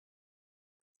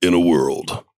In a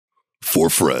world, 4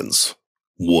 friends,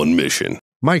 1 mission.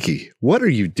 Mikey, what are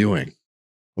you doing?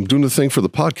 I'm doing the thing for the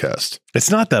podcast. It's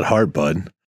not that hard,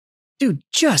 bud. Dude,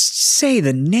 just say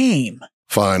the name.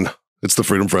 Fine. It's the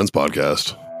Freedom Friends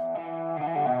podcast.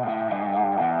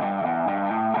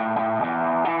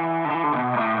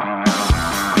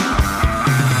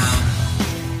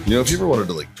 You know, if you ever wanted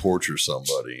to like torture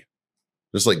somebody,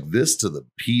 just like this to the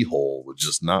pee hole would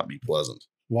just not be pleasant.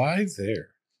 Why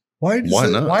there? Why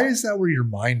not? Why is that where your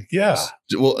mind goes? Yeah.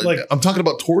 Well, Like- I'm talking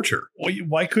about torture.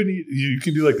 Why couldn't you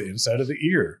can do like the inside of the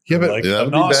ear. Yeah, or but like that a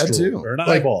would be bad, nostril too. or an Like,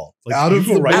 eyeball. Like out you of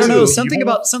go the- right I don't to know, the something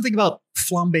keyhole. about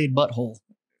flambéed butthole.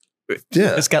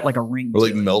 Yeah. It's got like a ring. Or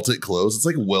like to it. melt it closed. It's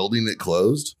like welding it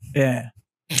closed. Yeah.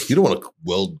 You don't want to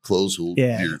weld closed hole.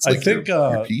 Yeah. It's I like think,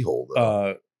 your pee hole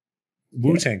though.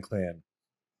 Wu-Tang Clan.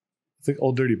 I think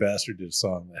Old Dirty Bastard did a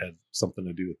song that had something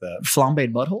to do with that.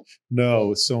 Flambéed butthole? No,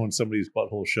 with sewing somebody's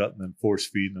butthole shut and then force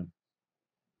feeding them.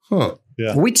 Huh.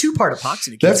 Yeah. We 2-part epoxy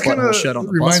to keep That's his kind butthole of shut on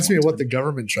the reminds bus me of one what the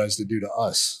government tries to do to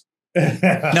us.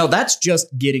 time. No, that's just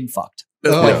getting fucked. Oh.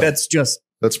 Like, that's just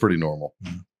That's pretty normal.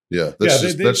 Yeah.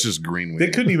 That's just green They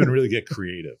weed. couldn't even really get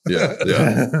creative. Yeah.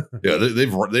 Yeah. Yeah.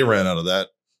 They ran out of that.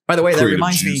 By the way, that creative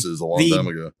reminds me, juices a long the- time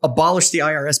ago. abolish the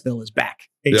IRS bill is back.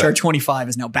 Yeah. HR 25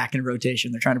 is now back in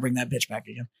rotation. They're trying to bring that bitch back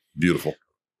again. Beautiful.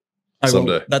 I will-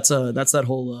 Someday. That's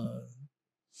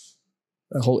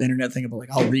that whole internet thing about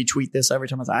like I'll retweet this every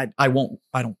time. I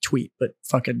don't tweet, but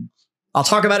fucking I'll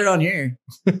talk about it on here.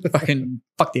 Fucking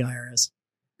fuck the IRS.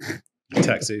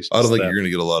 Taxation. I don't think stuff. you're going to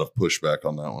get a lot of pushback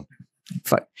on that one.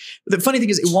 Fuck. The funny thing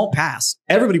is it won't pass.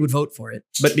 Everybody would vote for it,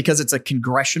 but because it's a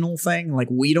congressional thing, like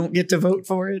we don't get to vote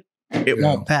for it, it Yeah.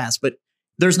 won't pass. But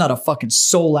there's not a fucking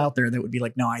soul out there that would be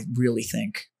like, no, I really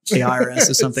think the IRS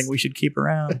is something we should keep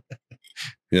around.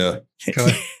 Yeah.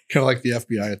 Kind of like the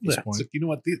FBI at this Yeah, it's point. like, you know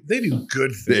what? They do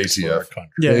good things for ATF. our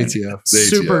country. Yeah. The ATF.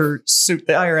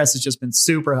 The IRS has just been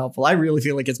super helpful. I really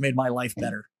feel like it's made my life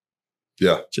better.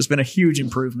 Yeah. Just been a huge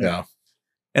improvement. Yeah.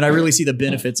 And I really see the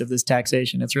benefits of this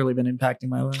taxation. It's really been impacting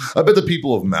my life. I bet the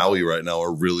people of Maui right now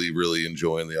are really, really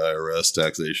enjoying the IRS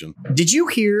taxation. Did you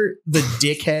hear the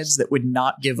dickheads that would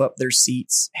not give up their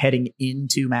seats heading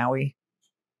into Maui?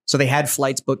 So they had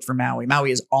flights booked for Maui.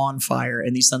 Maui is on fire.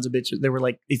 And these sons of bitches, they were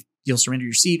like, if you'll surrender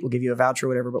your seat, we'll give you a voucher or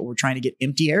whatever. But we're trying to get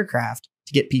empty aircraft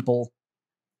to get people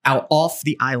out off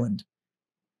the island.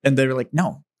 And they were like,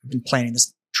 no, I've been planning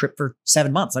this trip for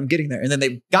 7 months. I'm getting there. And then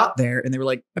they got there and they were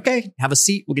like, okay, have a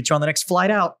seat. We'll get you on the next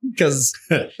flight out. Because,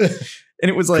 and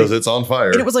it was like, Because it's on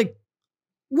fire. and it was like,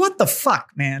 what the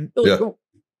fuck, man? Yeah.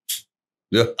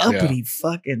 Yeah. Uppity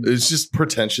fucking. It's just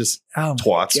pretentious Oh my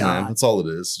twats, man. God. That's all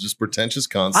it is. Just pretentious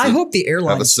concept. I hope the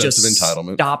airlines sense of just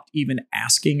entitlement. stopped even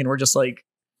asking and we're just like,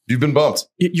 You've been bumped.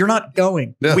 you're not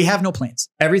going. Yeah. We have no plans.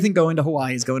 Everything going to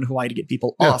Hawaii is going to Hawaii to get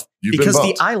people Yeah, off you've been because the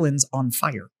bumped. island's on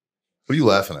fire. What are you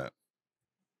laughing at?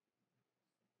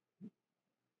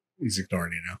 He's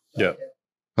ignoring you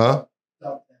now.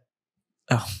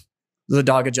 Huh? The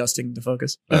dog adjusting to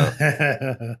focus.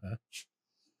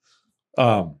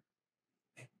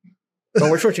 But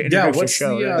we're supposed to Yeah, introduce the what's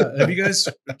show. the? right? Have you guys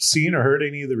seen or heard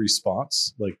any of the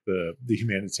response, like the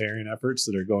humanitarian efforts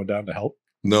that are going down to help?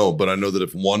 No, but I know that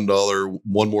if one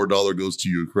more dollar goes to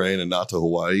Ukraine and not to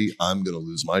Hawaii, I'm going to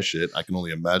lose my shit. I can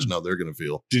only imagine how they're going to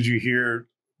feel. Did you hear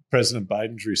President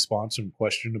Biden's response and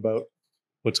question about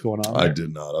what's going on? I there?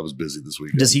 did not. I was busy this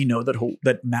weekend. Does he know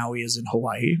that Maui is in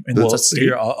Hawaii and Well, it's a state?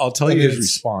 here, I'll tell I you mean, his it's-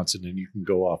 response, and then you can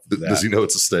go off of that. Does he know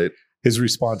it's a state? His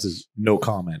response is no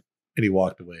comment, and he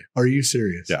walked away Are you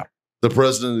serious? Yeah. The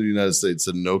president of the United States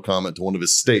said no comment to one of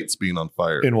his states being on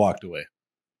fire. and walked away.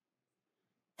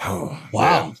 Oh,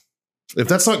 Wow. man. If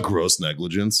that's not gross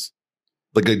negligence,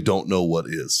 like I don't know what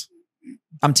is.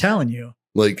 I'm telling you,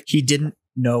 Like, he didn't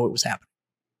know it was happening.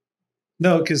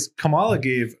 No, because Kamala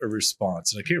gave a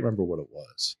response, and I can't remember what it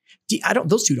was.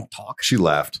 Those two don't talk. she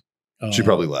laughed. She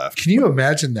probably laughed. Can you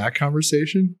imagine that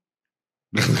conversation?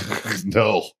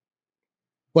 No.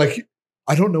 Like,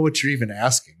 I don't know what you're even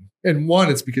asking. And one,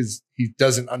 it's because he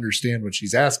doesn't understand what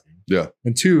she's asking. Yeah.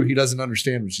 And two, he doesn't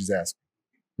understand what she's asking.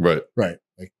 Right. Right.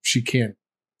 Like, she can't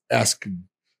ask him.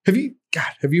 Have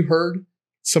you heard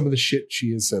some of the shit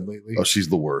she has said lately? Oh, she's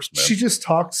the worst, man. She just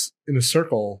talks in a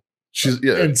circle She's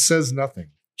and says nothing.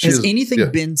 She Has is- anything yeah.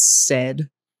 been said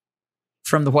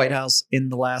from the White House in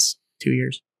the last 2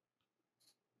 years?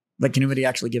 Like, can anybody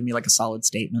actually give me like a solid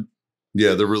statement?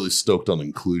 Yeah, they're really stoked on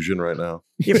inclusion right now.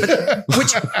 Yeah, but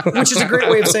which is a great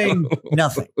way of saying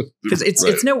nothing, because it's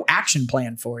Right. it's no action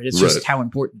plan for it. It's Right. just how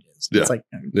important it is. Yeah. It's like,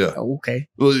 Yeah. oh, okay,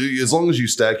 Well, as long as you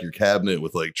stack your cabinet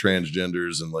with like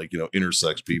transgenders and like,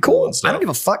 intersex people cool. and stuff. I don't give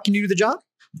a fuck. Can you do the job?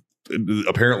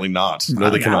 Apparently not. No,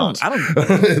 they cannot. I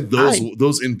don't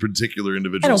those in particular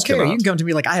individuals. I don't care. Cannot. You can come to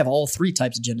me like, I have all 3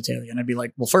 types of genitalia. And I'd be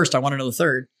like, well, first, I want to know the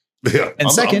third. Yeah, And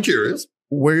I'm second, curious.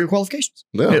 Where are your qualifications?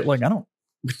 Yeah. Like, I don't.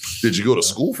 Did you go to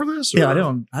school for this? Yeah, or-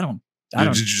 I don't.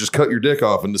 Did you just cut your dick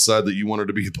off and decide that you wanted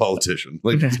to be a politician?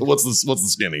 Like, what's the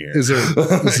skinny here? Is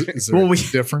there Well, a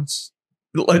difference?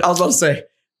 Like, I was about to say,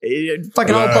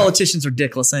 fucking all politicians are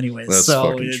dickless anyways. That's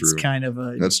So fucking it's true. kind of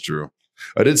a. That's true.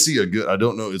 I did see a good. I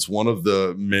don't know. It's one of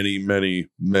the many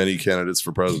candidates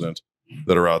for president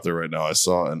that are out there right now. I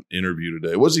saw an interview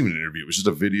today. It wasn't even an interview. It was just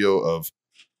a video of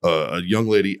a young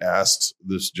lady asked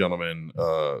this gentleman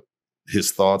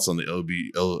his thoughts on the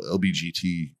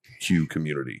LGBTQ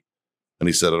community. And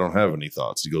he said, I don't have any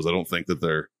thoughts. He goes, I don't think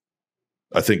that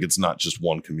I think it's not just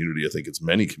one community. I think it's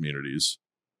many communities.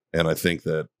 And I think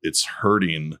that it's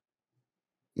hurting.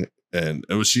 And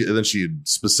it was then she had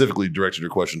specifically directed her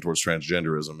question towards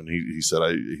transgenderism. And he said,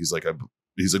 he's like,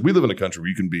 we live in a country where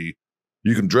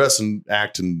you can dress and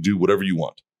act and do whatever you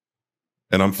want.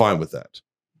 And I'm fine with that.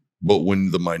 But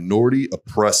when the minority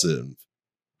oppressive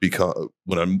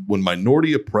when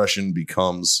minority oppression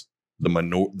becomes the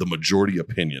majority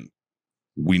opinion,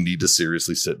 we need to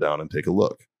seriously sit down and take a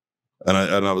look. And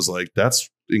I was like, that's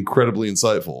incredibly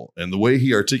insightful. And the way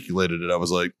he articulated it, I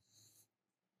was like,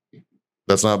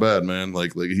 that's not bad, man.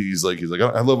 Like he's like,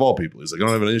 I love all people. He's like, I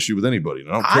don't have an issue with anybody.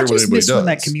 And I don't care I what just anybody miss does. when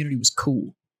that community was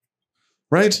cool.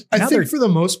 Right? I Now think they're- for the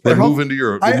most They part, move into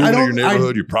your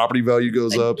neighborhood, your property value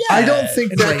goes up. I don't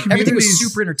think And, that like, everything was community's-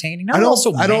 super entertaining. Now I they're don't.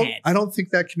 also I don't. mad. I don't think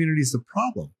that community is the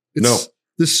problem. No.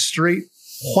 the straight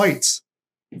whites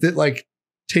that like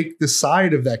take the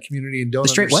side of that community and don't. The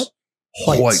straight what?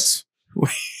 Whites.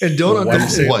 And don't Why do you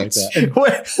say understand. it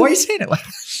like that? Why are you saying it like?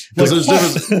 Because there's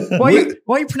difference. Why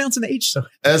are you pronouncing the H so?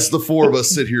 As the four of us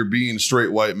sit here being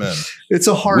straight white men, It's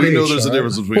a hard. we know H, there's a all right?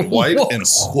 difference between white and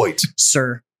white.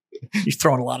 Sir, you're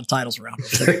throwing a lot of titles around.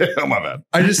 Oh, my bad.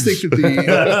 I just think that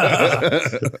the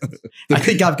I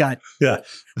think I've got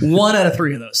 1 out of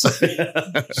 3 of those.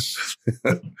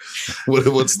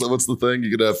 What's the thing?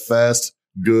 You could have fast,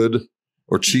 good,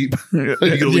 or cheap. You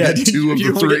can only get 2 of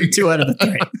you the only 3. get 2 out of the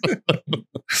 3.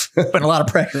 Putting a lot of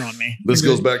pressure on me. This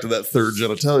goes back to that third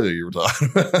genitalia you were talking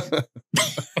about.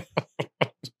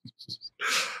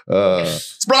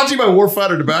 It's brought to you by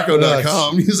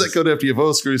warfightertobacco.com. Use that code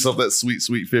FTFO. Screw yourself that sweet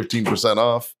 15%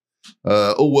 off.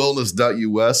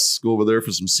 Wellness.us. Go over there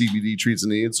for some CBD treats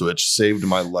and needs, which saved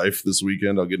my life this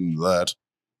weekend. I'll get into that.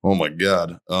 Oh my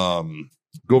God.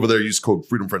 Go over there, use code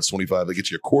FreedomFriends25. They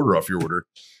get you a quarter off your order.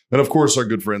 And of course, our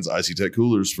good friends, IC Tech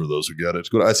Coolers, for those who get it.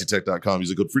 Go to ictech.com. Use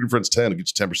the code FreedomFriends10 to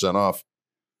get you 10% off.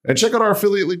 And check out our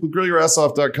affiliate link with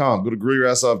grillyourassoff.com. Go to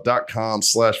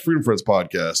grillyourassoff.com/FreedomFriends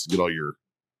podcast to get all your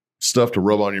stuff to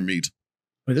rub on your meat.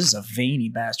 Well, this is a veiny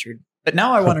bastard. But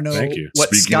now I want to know Thank you. what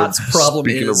Scott's problem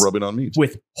Speaking is of rubbing on meat.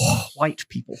 with white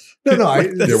people. no.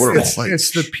 we're It's white.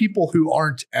 it's the people who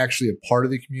aren't actually a part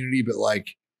of the community, but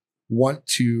like want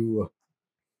to,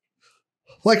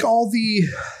 like all the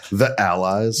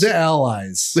allies.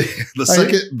 allies. The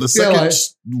second like-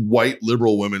 white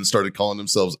liberal women started calling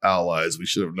themselves allies, we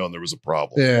should have known there was a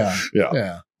problem. Yeah, Yeah.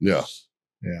 yeah, Yeah.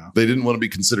 yeah. They didn't want to be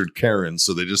considered Karens,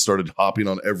 so they just started hopping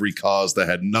on every cause that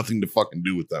had nothing to fucking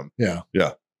do with them. Yeah.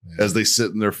 As they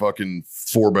sit in their fucking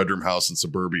 4-bedroom house in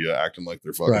suburbia acting like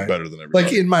they're fucking Right. better than everybody.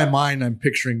 Like in my mind, I'm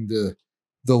picturing the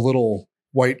little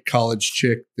white college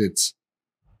chick that's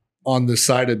on the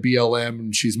side of BLM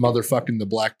and she's motherfucking the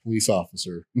black police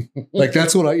officer. Like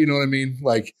that's what you know what I mean?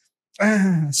 Like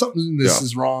something in this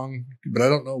is wrong, but I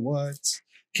don't know what.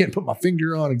 Can't put my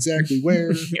finger on exactly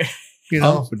where. You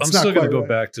know, but I'm it's not still going to quite go right.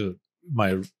 back to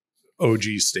my OG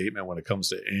statement when it comes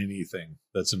to anything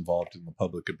that's involved in the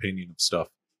public opinion of stuff.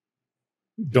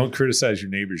 Don't criticize your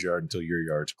neighbor's yard until your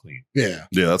yard's clean. Yeah.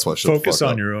 yeah, that's why I shut the Focus fuck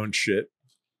on up. your own shit.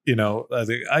 You know, I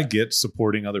think I get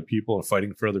supporting other people and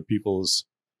fighting for other people's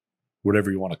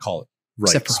whatever you want to call it,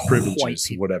 Except rights, for white privileges,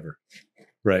 people. whatever.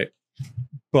 Right.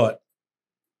 But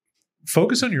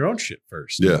focus on your own shit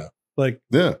first. Yeah. Like,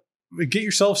 Yeah. get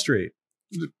yourself straight,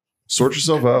 Sort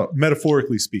yourself out.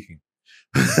 metaphorically speaking.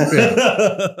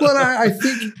 But I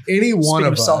think any one Speaking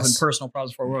of of solving us, personal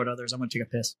problems for world others, I'm going to take a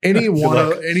piss. any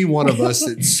one of us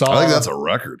that saw, I think that's a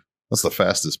record. That's the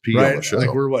fastest pee on right. the show.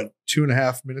 Like we're what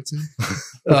 2.5 minutes in.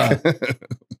 Uh,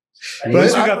 At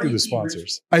least we I- got through the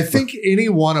sponsors. I think any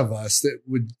one of us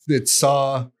that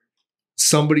saw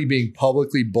somebody being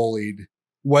publicly bullied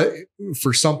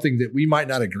for something that we might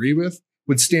not agree with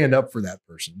would stand up for that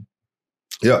person.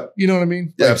 yeah. You know what I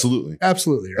mean? Yeah, Like, absolutely.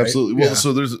 absolutely. Right? Absolutely. Well, Yeah.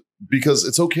 so because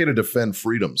it's okay to defend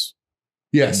freedoms.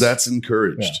 yes. That's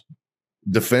encouraged.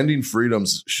 Defending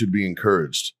freedoms should be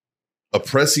encouraged.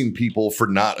 oppressing people for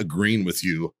not agreeing with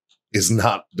you is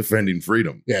not defending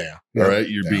freedom. Yeah. All right.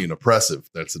 You're Yeah. being oppressive.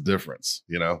 That's the difference,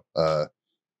 you know?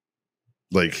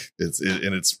 Like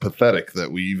it's pathetic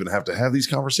that we even have to have these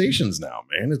conversations now,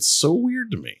 man. It's so weird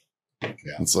to me. Yeah.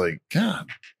 It's like, God,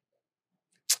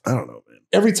 I don't know, man.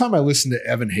 Every time I listen to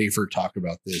Evan Hafer talk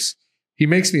about this, he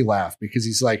makes me laugh because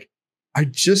he's like, I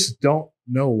just don't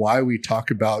know why we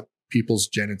talk about people's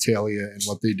genitalia and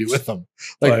what they do with them.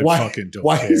 Like, I why? fucking don't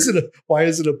Why care. is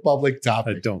it a public I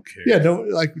topic? don't care. Yeah, no,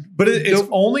 like, But it's no-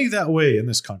 only that way in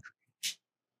this country.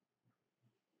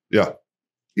 Yeah.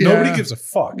 Nobody yeah. gives a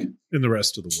fuck in the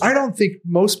rest of the I world. don't think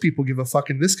most people give a fuck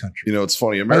in this country. You know, it's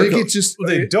funny. I America, think it's just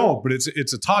They don't, but it's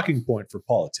a talking point for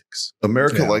politics.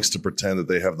 America Yeah. likes to pretend that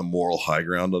they have the moral high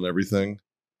ground on everything.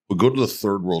 But go to the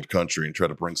third world country and try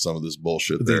to bring some of this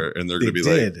bullshit They- there, and they're they going to be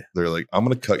did. like, they're like, I'm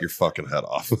going to cut your fucking head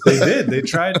off. They did. They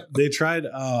tried.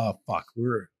 Fuck.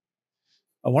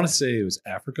 I want to say it was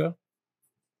Africa.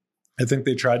 I think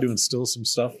they tried to instill some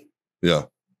stuff, Yeah.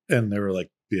 and they were like,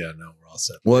 "Yeah, no, we're all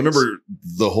set." Well, I remember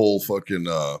the whole fucking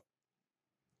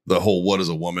what is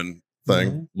a woman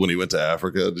thing Mhm. when he went to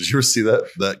Africa. Did you ever see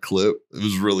that clip? It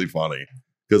was really funny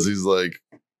because he's like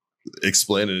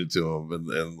explaining it to him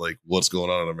and like what's going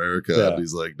on in America. Yeah. And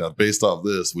he's like, now based off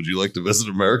this, would you like to visit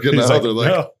America He's now? like, They're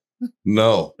like,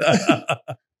 no. no.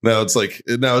 Now it's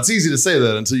easy to say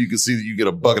that until you can see that you get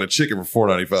a bucket of chicken for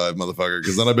 $4.95, motherfucker.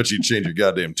 Because then I bet you change your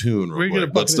goddamn tune. Where you real get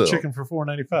a quick. But bucket of still, chicken for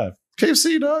 $4.95?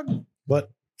 KFC, dog. But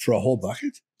for a whole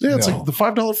bucket. Yeah, it's No. like the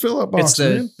 $5 fill up box. It's the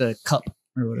man. the cup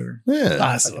or whatever. Yeah,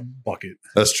 that's a bucket.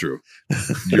 that's true.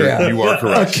 Yeah. You are A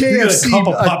correct. You get KFC, a cup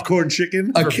of a- popcorn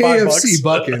chicken A for KFC $5.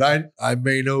 bucket, I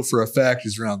may know for a fact,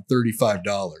 is around $35.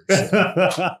 Is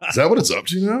that what it's up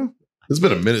to now? It's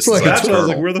been a minute For since like I That's had what I was Colonel.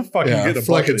 like, where the fuck Yeah, you get a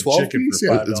for like bucket a of 12 chicken piece? for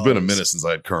Yeah. $5? It's been a minute since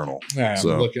I had Colonel. Yeah,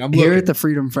 So- I'm looking. Here at the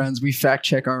Freedom Friends, we fact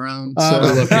check our own. So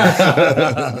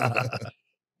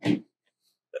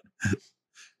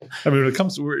I mean, when it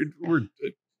comes to we're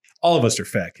all of us are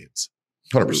fat kids.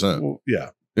 100%. Yeah.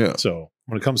 Yeah. So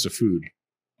when it comes to food,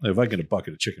 if I get a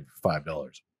bucket of chicken for $5,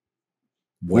 Well,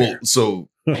 where? so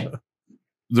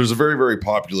there's a very, very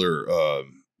popular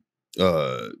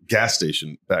gas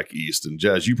station back east. And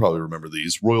Jazz, you probably remember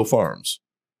these, Royal Farms.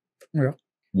 Yeah.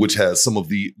 Which has some of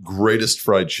the greatest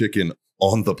fried chicken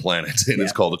on the planet. And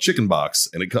it's called a chicken box.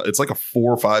 And it's like a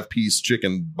 4 or 5 piece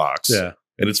chicken box. Yeah.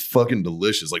 And it's fucking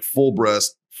delicious. Like full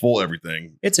breast, full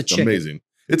everything. It's a chicken. Amazing.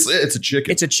 It's a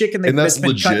chicken. It's a chicken And that's that's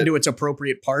been cut legit. into its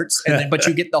appropriate parts, and then, but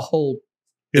you get the whole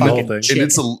The whole fucking thing. chicken.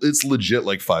 and it's legit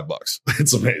like $5.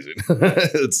 It's amazing.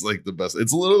 It's like the best.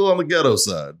 It's a little on the ghetto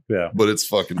side, Yeah. but it's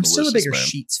fucking I'm delicious, still a bigger man.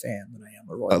 Sheets fan than I am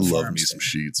a Royal I love Farms me some fan.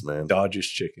 Sheets, man. Dodge's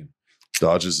chicken.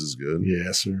 Dodges is good.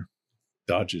 Yes, sir.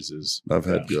 Dodge's is. I've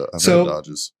had So-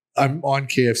 Dodges. I'm on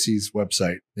KFC's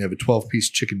website. They have a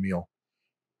 12-piece chicken meal,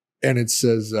 and it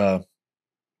says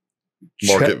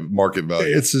Market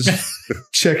value. It says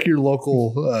check your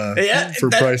local Yeah,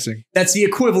 for that- pricing. That's the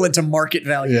equivalent to market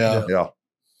value. Yeah. Yeah.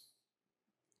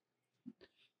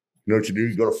 You know what you do?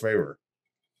 You go to Favor.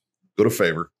 Go to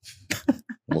Favor.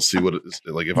 We'll see what it is.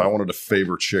 Like if I wanted to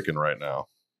favor chicken right now.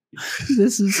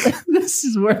 this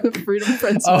is where the Freedom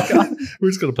Friends Oh, have gone. we're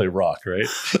just gonna play rock, right?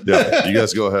 Yeah, you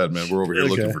guys go ahead, man. We're over here Okay.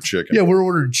 looking for chicken. Yeah, we're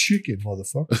ordering chicken,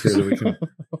 motherfucker. Okay, then we can.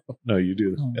 No, you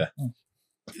do. Oh, Yeah. oh.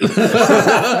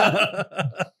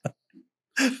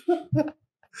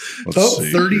 Let's Oh,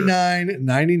 see here.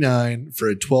 $39.99 for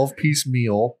a 12-piece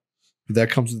meal. That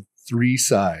comes with 3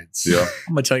 sides. Yeah.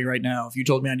 I'm gonna tell you right now. If you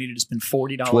told me I needed to spend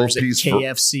 $40 at 12-piece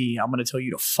KFC, I'm gonna tell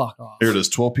you to fuck off. Here it is.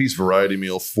 12-piece variety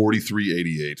meal,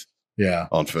 $43.88 Yeah.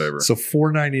 on Favor. So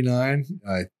 $4.99.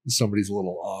 Somebody's a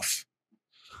little off.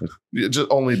 Yeah, just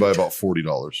only by about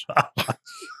 $40.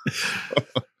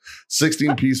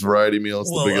 16-piece variety meal. It's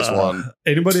the biggest one.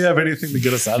 Anybody have anything to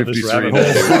get us out of this 53.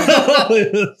 rabbit hole?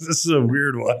 This is a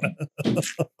weird one.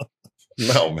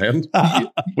 No, man.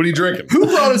 What are you drinking? Who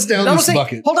brought us down No, this say,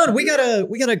 bucket? hold on, we got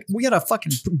a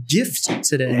fucking gift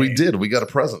today. We did. We got a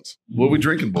present. What are we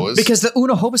drinking, boys? because the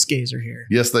Una Hoboscays are here.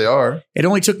 yes, they are. It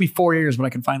only took me 4 years, but I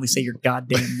can finally say your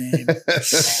goddamn name.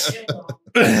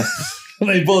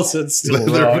 They both said still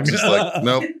They're wrong. just like,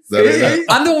 nope, that ain't it.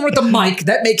 I'm the one with the mic.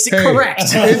 That makes it Hey. correct.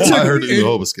 I heard it in the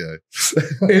Hobus guy.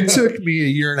 It took me a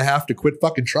year and a half to quit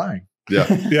fucking trying. Yeah.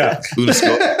 Yeah. Una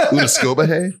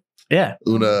Scobahay? Yeah,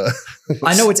 Una.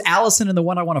 I know it's Allison and the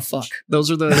one I want to fuck. Those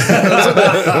are the.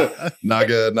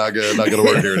 Naga, not gonna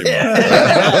work here anymore.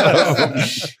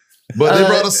 But they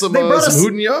brought us some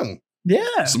Hooten Young.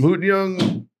 Yeah. Some Hooten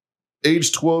Young,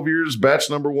 age 12 years, batch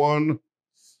number 1.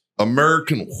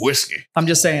 American whiskey. I'm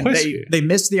just saying Whiskey. they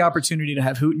missed the opportunity to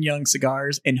have Hoot and Young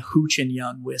cigars and Hooch and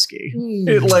Young whiskey.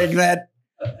 It, like that.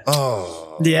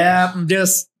 Oh, Yeah, I'm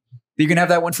just you can have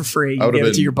that one for free. I You would've give it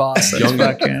to been your boss. That's Young,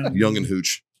 fucking- Young and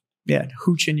Hooch. yeah,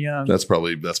 Hooch and Young. That's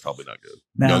probably not good.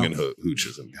 No. Young and Hooch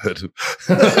isn't good.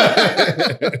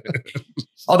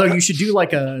 Although you should do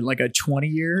like a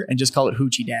 20-year and just call it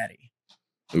Hoochie Daddy.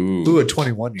 Ooh, a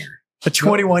 21 year. A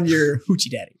 21-year Hoochie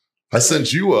Daddy. I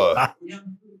sent you a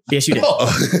Yes, you did.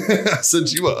 I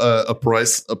sent you a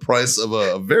price of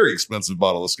a very expensive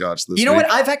bottle of scotch this You know week.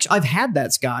 what? I've had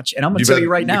that scotch, and I'm going to You've tell had you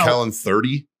right now. Macallan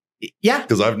 30? Yeah,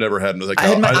 Because I've never had like,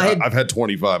 I've had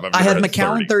 25. I've I never had had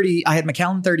Macallan 30. I had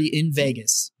Macallan 30 in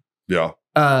Vegas. Yeah.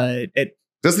 It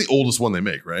That's the oldest one they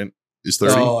make, right? Is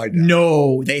 30? Oh, I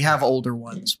know. No, they have older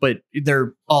ones, but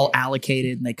they're all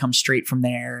allocated and they come straight from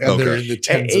there. And they're Okay. in the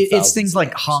tens of It's thousands things of like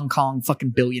dollars. Hong Kong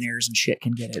fucking billionaires and shit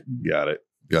can get it. Got it.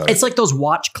 Got it. It's like those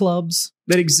watch clubs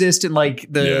that exist in like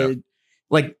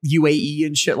like UAE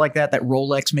and shit like that. That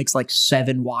Rolex makes like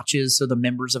 7 watches, so the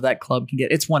members of that club can get.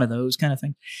 It's one of those kind of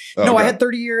thing. Oh, No, I okay. had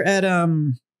 30-year at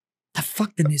the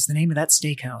fuck is the name of that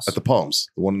steakhouse? At the Palms,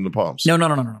 the one in the Palms. No.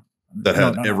 That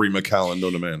had No. every Macallan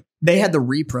known to man. They had the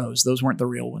repros. Those weren't the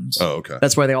real ones. Oh, okay.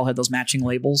 That's why they all had those matching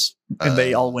labels, and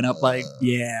they all went up like,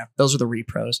 yeah, those are the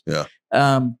repros. Yeah.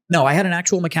 No, I had an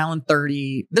actual Macallan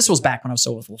 30. This was back when I was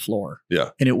still with LaFleur.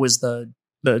 Yeah. And it was the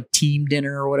team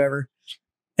dinner or whatever,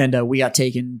 and we got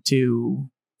taken to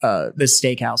this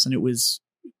steakhouse, and it was,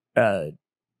 and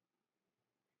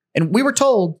we were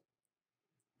told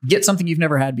get something you've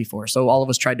never had before. So all of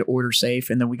us tried to order safe,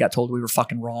 and then we got told we were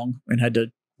fucking wrong and had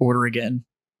to order again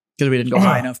because we didn't go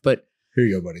high enough. But Here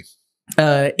you go, buddy.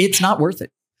 it's not worth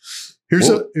it.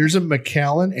 Here's a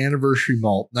Macallan Anniversary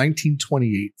Malt,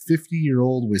 1928,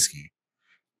 50-year-old whiskey.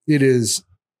 It is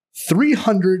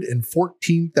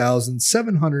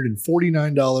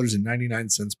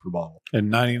 $314,749.99 per bottle. And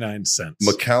 99 cents.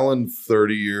 Macallan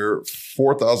 30 year,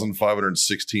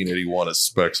 4,516.81 at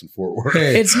Specs in Fort Worth.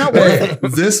 Hey, It's not worth it.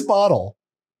 This bottle,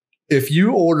 if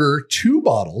you order 2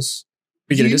 bottles,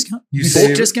 You get a discount? You Bulk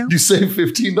save, discount? You save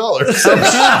 $15.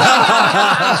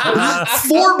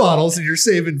 4 bottles and you're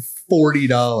saving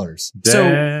 $40.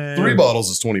 Damn. 3 bottles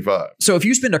is 25. So if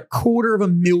you spend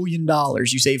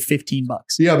 $250,000, you save $15.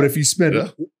 Yeah, but if you spend Yeah.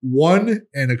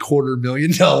 $1.25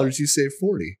 million, you save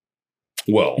 40.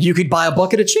 Well, You could buy a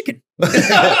bucket of chicken.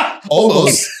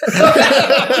 almost.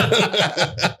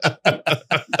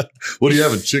 What are you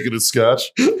having? Chicken and scotch?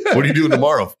 What are you doing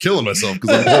tomorrow? Killing myself because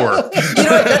I'm poor. You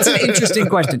know what? That's an interesting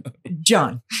question.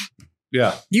 John,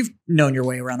 Yeah, you've known your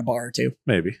way around a bar or two.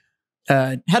 maybe.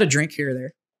 Had a drink here or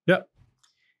there. Yep.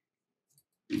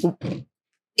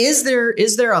 Is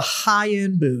there a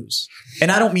high-end booze?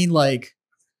 And I don't mean like,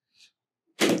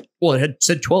 well, it had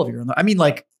said 12-year on there. I mean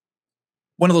like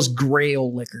one of those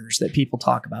grail liquors that people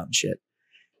talk about and shit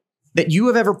that you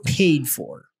have ever paid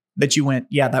for that you went,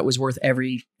 yeah, that was worth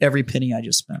every penny I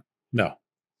just spent. No.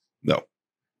 No,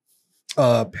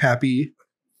 Pappy.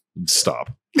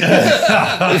 stop.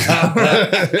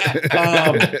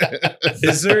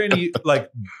 Is there any like?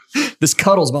 This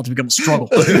cuddle's about to become a struggle.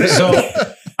 So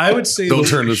I would say Don't the-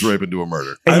 turn this rape into a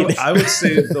murder. I would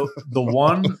say the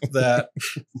one that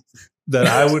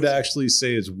I would actually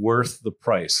say is worth the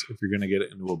price if you're going to get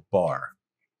it into a bar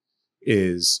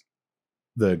is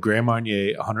the Grand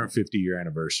Marnier 150-year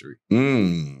anniversary.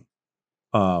 Mm.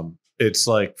 It's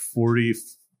like $45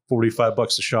 a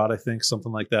shot, I think,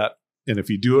 something like that. And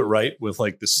if you do it right with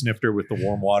like the snifter with the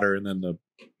warm water and then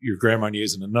your Grand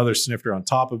Marniers and another snifter on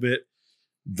top of it,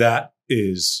 that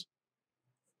is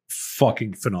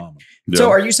fucking phenomenal. Yeah.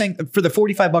 So are you saying for the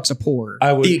 $45 a pour,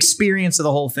 I would- the experience of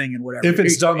the whole thing and whatever? If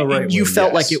it's done the right way, you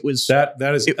felt yes. like it was that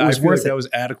is it I was feel worth like it. that was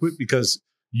adequate because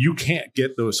you can't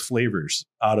get those flavors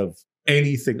out of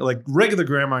anything. Like regular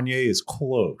Grand Marnier is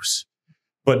close,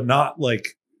 but not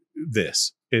like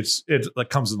this. It like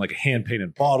comes in like a hand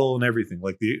painted bottle and everything.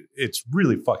 Like it's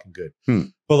really fucking good.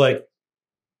 But like,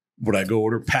 would I go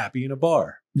order Pappy in a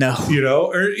bar? no. You know,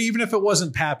 or even if it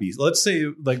wasn't Pappy's, let's say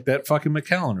like that fucking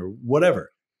Macallan or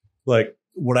whatever. Like,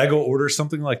 would I go order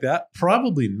something like that?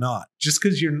 Probably not. Just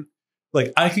because you're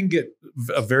like, I can get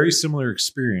a very similar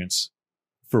experience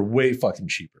for way fucking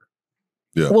cheaper.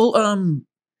 Well,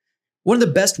 one of the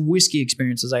best whiskey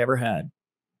experiences I ever had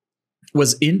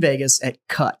was in Vegas at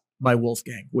Cut by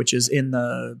Wolfgang, which is in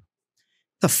the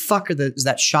fuck is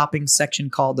that shopping section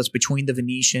called that's between the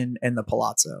Venetian and the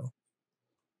Palazzo.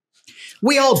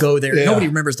 We all go there. Yeah. Nobody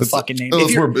remembers the fucking name. Oh,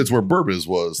 If you're- it's where Burbis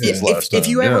was this if last time.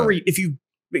 you ever Yeah. if you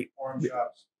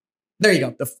There you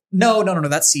go. No.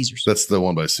 That's Caesar's. That's the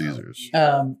one by Caesars.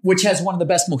 Which has one of the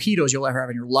best mojitos you'll ever have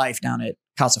in your life down at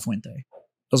Casa Fuente.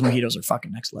 Those mojitos are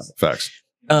fucking next level. Facts.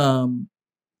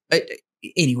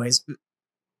 Anyways,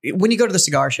 when you go to the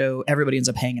cigar show, everybody ends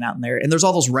up hanging out in there. And there's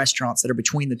all those restaurants that are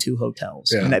between the two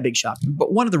hotels in that big shop.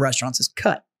 But one of the restaurants is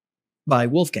Cut by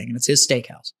Wolfgang, and it's his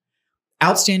steakhouse.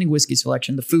 Outstanding whiskey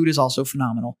selection. The food is also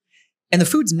phenomenal. And the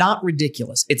food's not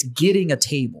ridiculous. It's getting a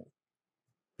table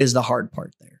is the hard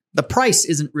part there. The price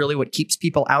isn't really what keeps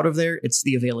people out of there. It's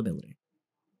the availability.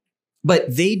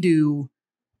 But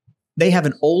they have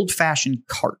an old-fashioned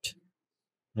cart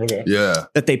Okay. Yeah.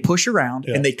 that they push around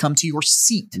and they come to your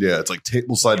seat. Yeah. It's like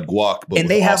tableside guac, but And with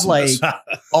they have awesomeness. like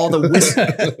all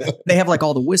the they have like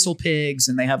all the whistle pigs,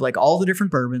 and they have like all the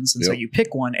different bourbons. And so Yep. you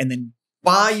pick one, and then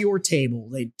by your table,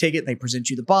 they take it, and they present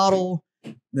you the bottle,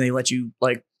 and they let you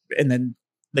like, and then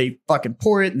they fucking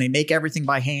pour it, and they make everything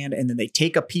by hand, and then they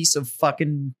take a piece of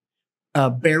fucking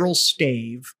barrel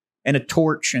stave and a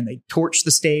torch, and they torch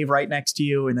the stave right next to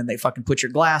you, and then they fucking put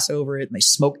your glass over it, and they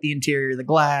smoke the interior of the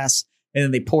glass, and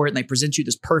then they pour it, and they present you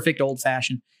this perfect old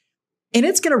fashioned. And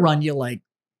it's going to run you like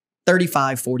 $35,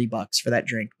 $40 for that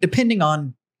drink, depending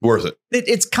on, worth it.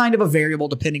 it's kind of a variable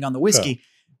depending on the whiskey.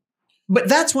 But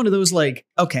that's one of those like,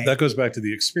 okay. That goes back to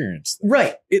the experience.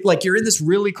 Right. Like you're in this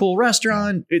really cool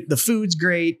restaurant. The food's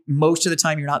great. Most of the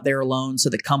time you're not there alone. So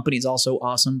the company's also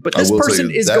awesome. But this I will person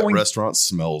tell you, is that going. restaurant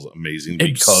smells amazing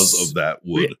It's- because of that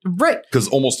wood. Right. Because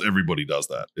almost everybody does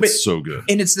that. It's so good.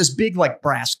 And it's this big like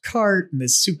brass cart, and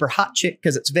this super hot chick,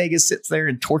 because it's Vegas, sits there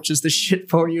and torches the shit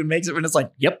for you and makes it. And it's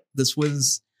like, yep, this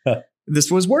was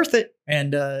worth it.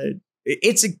 And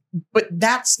but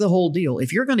that's the whole deal.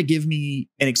 If you're going to give me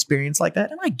an experience like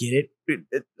that, and I get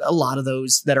it, a lot of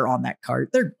those that are on that cart,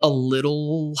 they're a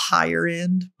little higher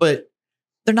end, but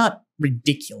they're not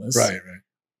ridiculous. Right.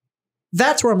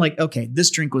 That's where I'm like, okay,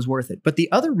 this drink was worth it. But the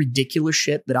other ridiculous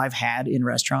shit that I've had in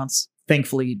restaurants,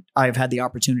 thankfully, I've had the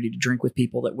opportunity to drink with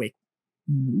people that make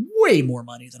way more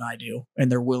money than I do, and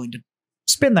they're willing to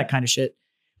spend that kind of shit.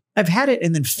 I've had it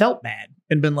and then felt bad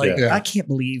and been like, Yeah. I can't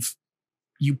believe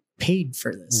you paid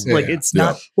for this. Yeah. Like it's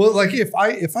not. Well, like if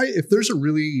there's a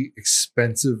really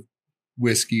expensive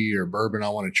whiskey or bourbon I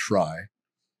want to try,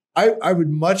 I would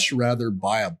much rather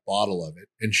buy a bottle of it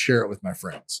and share it with my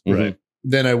friends Right.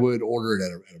 than I would order it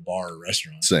at a bar or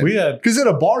restaurant. Same. We had Because at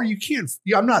a bar, you can't.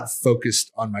 I'm not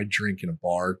focused on my drink in a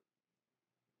bar.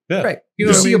 Right. You You,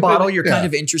 know what I see mean? a bottle, But- you're yeah. kind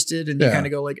of interested, and you Yeah. kind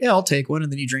of go like, yeah, I'll take one.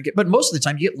 And then you drink it. But most of the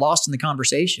time you get lost in the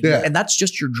conversation. Yeah. And that's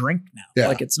just your drink now. Yeah.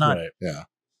 Like it's not. Right. Yeah.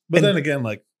 But And- then again,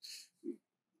 like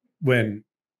when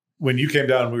you came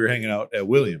down, we were hanging out at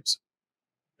Williams,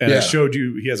 and I Yeah. showed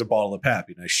you he has a bottle of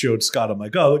Pappy, and I showed Scott. I'm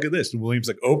like, oh, look at this. And Williams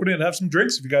like, open it and have some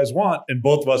drinks if you guys want. And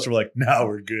both of us were like, no,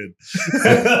 we're good.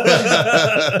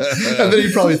 And then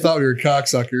he probably thought we were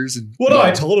cocksuckers. And Well, no,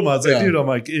 I told him, I was like, Yeah. dude,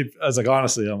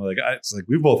 honestly, it's like,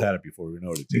 we both had it before. We know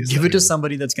what it tastes Give like. it to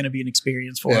somebody that's going to be an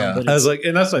experience for Yeah. them. But I was like,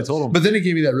 and that's what I told him. But then he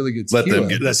gave me that really good Let tequila. them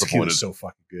get that tequila disappointed. is so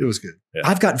fucking good. It was good. Yeah.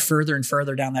 I've gotten further and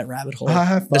further down that rabbit hole.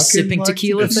 I The fucking sipping like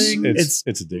tequila tequila. thing. It's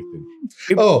addicting.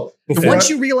 Oh, Before Once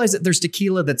I- you realize that there's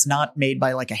tequila that's not made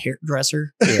by like a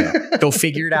hairdresser, Yeah. go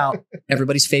figure it out.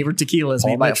 Everybody's favorite tequila is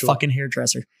Paul made by Mitchell. a fucking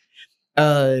hairdresser.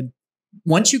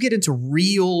 Once you get into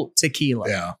real tequila,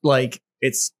 yeah. like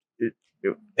it's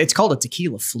called a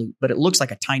tequila flute, but it looks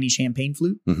like a tiny champagne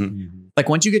flute. Mhm. Like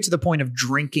once you get to the point of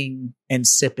drinking and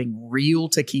sipping real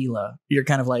tequila, you're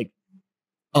kind of like,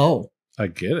 oh, I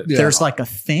get it. Yeah. there's like a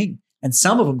thing. And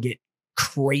some of them get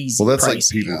crazy. Well, that's pricey. like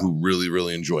people Yeah. who really,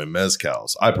 really enjoy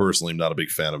mezcals. I personally am not a big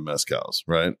fan of mezcals,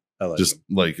 right? I like Just them.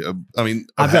 like, I mean,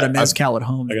 I've got a had- mezcal at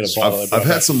home. I got a that's bottle I've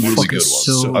had some really fucking good ones.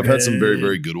 so I've had some very, good.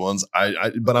 very good ones.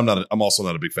 But I'm also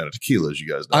not a big fan of tequila, as you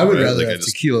guys know. I would right? rather Like, have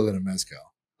tequila than a mezcal.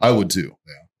 I would too.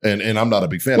 Yeah. And I'm not a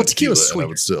big fan Well, of tequila. tequila's And I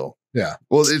would still. Yeah.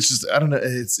 Well, it's just, I don't know.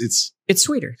 It's It's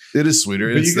sweeter. it is sweeter.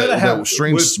 But It's you gotta that have-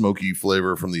 strange with- smoky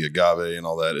flavor from the agave and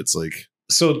all that. It's like,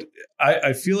 So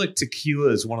I feel like tequila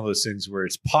is one of those things where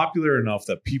it's popular enough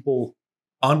that people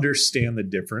understand the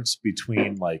difference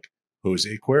between like Jose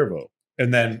Cuervo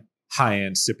and then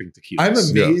high-end sipping tequila. I'm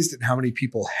amazed at how many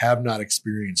people have not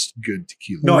experienced good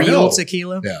tequila. No, I real know.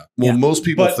 tequila. Yeah. well, Yeah. most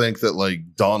people But- think that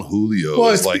like Don Julio Well,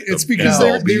 is it's, like it's the because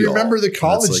end all, they be all. remember the And it's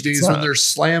college like, days it's when not. they're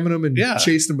slamming them and Yeah.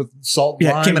 chasing them with salt and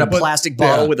Yeah, lime. it came in a But- plastic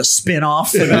bottle yeah. with a spin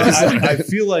off. And And I was I, like, I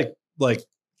feel like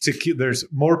tequila. There's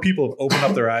more people have opened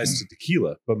up their eyes to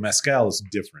tequila, but mezcal is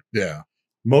different. Yeah.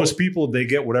 Most people, they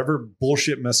get whatever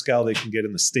bullshit mezcal they can get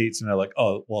in the States, and they're like,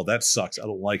 "Oh, well, that sucks. I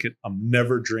don't like it. I'm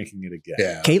never drinking it again."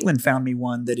 Yeah. Caitlin found me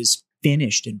one that is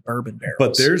finished in bourbon barrels.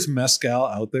 But there's mezcal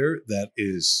out there that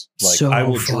is like So I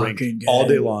will fucking drink good. all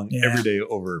day long, Yeah. every day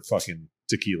over fucking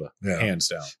tequila, Yeah. hands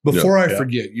down. Before I Yeah.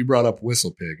 forget, you brought up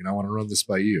Whistle Pig, and I want to run this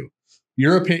by you.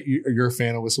 You're a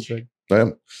fan of Whistle Pig. I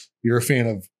am. You're a fan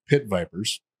of Pit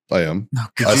Vipers. I am. No,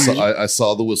 I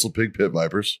saw the Whistle Pig Pit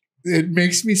Vipers. It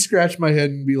makes me scratch my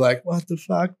head and be like, "What the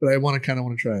fuck?" But I kind of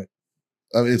want to try it.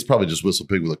 I mean, it's probably just Whistle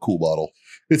Pig with a cool bottle.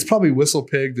 It's probably Whistle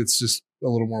Pig that's just a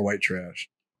little more white trash.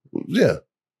 Yeah.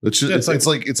 It's just, Yeah, it's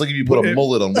like if you put a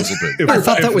mullet on Whistle Pig. I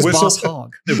thought that was Whistle, Boss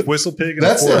Hog. If Whistle Pig and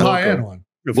That's a Four the Loko, high end one,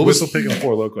 if What was- Whistle Pig and a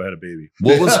Four Loko had a baby,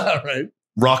 What was right?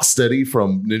 Rocksteady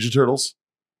from Ninja Turtles?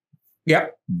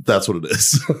 Yep. That's what it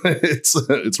is.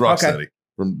 it's Rocksteady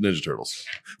from Ninja Turtles,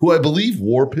 who I believe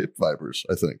wore Pit Vipers.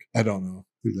 I think I don't know.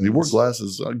 who that he wore is.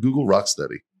 glasses. Google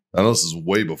Rocksteady. I know this is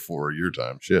way before your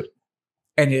time. Shit,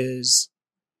 And his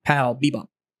pal Bebop.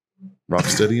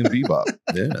 Rocksteady and Bebop.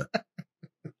 Yeah,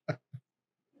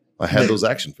 I had those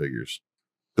action figures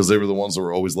because they were the ones that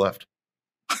were always left.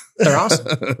 They're awesome.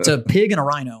 It's a pig and a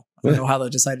rhino. I don't know how they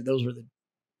decided those were the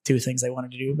two things they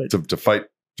wanted to do, but to fight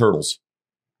turtles.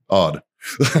 Odd.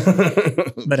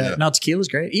 but no, tequila's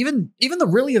great. Even the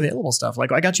really available stuff.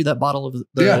 Like I got you that bottle of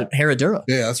the Yeah. Herradura.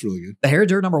 Yeah, that's really good. The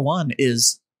Herradura #1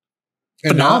 is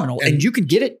And phenomenal, now- and you can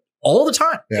get it all the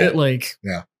time.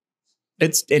 Yeah.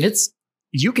 It's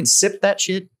you can sip that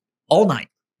shit all night.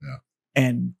 Yeah.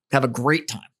 And have a great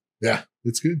time. yeah,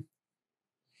 it's good.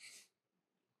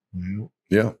 Yeah.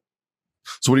 Yeah.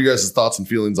 So, what are you guys' thoughts and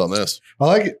feelings on this? I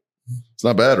like it. It's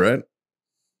not bad, right?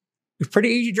 It's pretty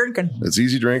easy drinking. It's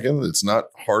easy drinking. It's not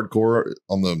hardcore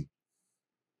on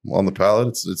the palate.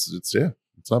 It's yeah,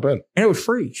 it's not bad. And it was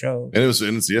free, so And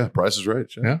it's yeah, price is right.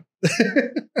 Yeah.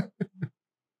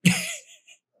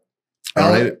 All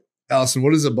right, Allison,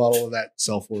 what does a bottle of that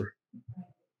sell for?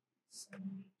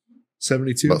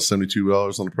 72. about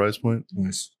 $72 on the price point.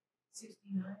 Nice.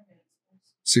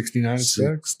 69 is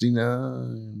back.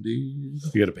 69, dude.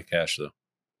 you got to pay cash though.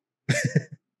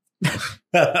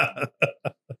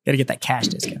 gotta get that cash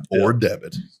discount. Or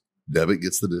debit. Debit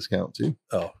gets the discount too,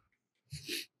 Oh,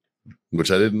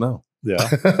 which I didn't know. yeah.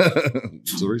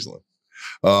 So recently.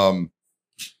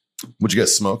 What you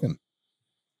guys smoking?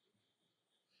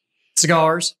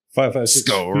 Cigars. 556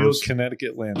 Scores. Field,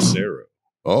 Connecticut Lancero.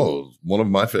 Oh, one of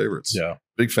my favorites. Yeah,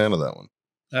 Big fan of that one.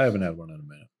 I haven't had one in a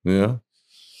minute. Yeah.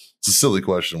 It's a silly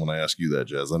question when I ask you that,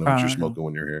 Jazz. I know what you're smoking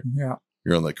when you're here. Yeah.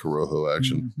 You're on that Corojo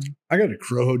action. Mhm. I got a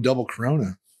Corojo double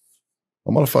Corona.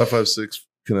 I'm on a 556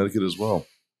 Connecticut as well.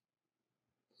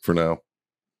 For now.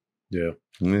 Yeah,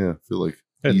 Yeah. I feel like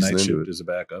and easing night into shift it. as a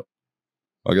backup.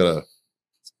 I got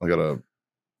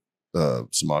a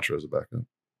Sumatra as a backup.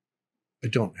 I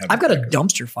don't have I've got a backup.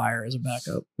 dumpster fire as a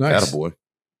backup. Nice. Attaboy.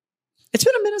 It's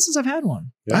been a minute since I've had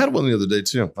one. Yeah. I had one the other day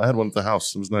too. I had one at the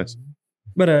house. It was nice.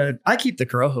 But I keep the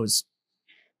Corojos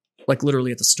like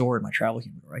literally at the store in my travel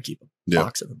humidor. I keep a Yeah.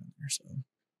 box of them in there. So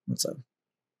what's up?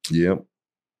 Yep.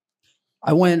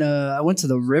 I went to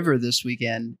the river this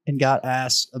weekend and got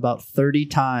asked about 30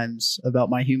 times about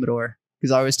my humidor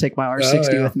because I always take my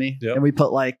R60 yeah. with me, Yep. and we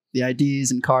put like the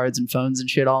IDs and cards and phones and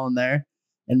shit all in there.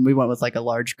 And we went with like a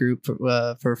large group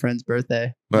for a friend's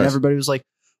birthday, Nice. and everybody was like,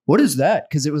 "What is that?"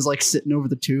 Because it was like sitting over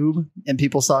the tube, and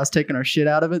people saw us taking our shit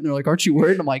out of it, and they're like, "Aren't you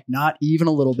worried?" I'm like, "Not even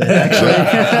a little bit,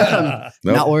 actually.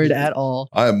 No. Not worried at all."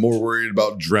 I am more worried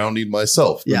about drowning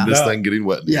myself than Yeah. this No. thing getting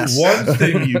wet. Yes. One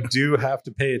thing you do have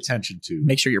to pay attention to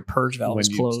Make sure your purge valve is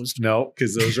closed. No,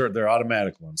 because they're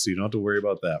automatic ones, so you don't have to worry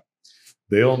about that.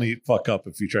 They only fuck up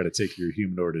if you try to take your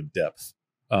humidor to depth.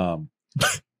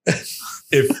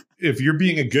 If you're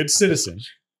being a good citizen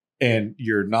and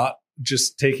you're not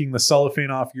just taking the cellophane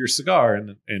off your cigar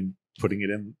and putting it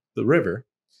in the river,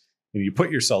 and you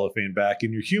put your cellophane back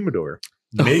in your humidor,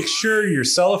 make sure your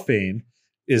cellophane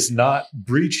is not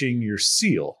breaching your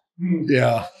seal.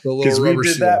 Yeah. The Because little we rubber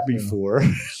did seal. that before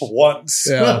once,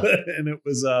 Yeah. and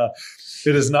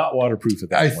it is not waterproof at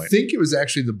that I point. think it was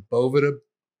actually the Bovida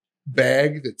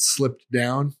bag that slipped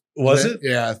down. Was it?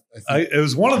 Yeah. I think. It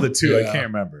was one of the two. I Yeah. can't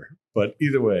remember, but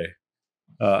either way,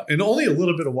 and only a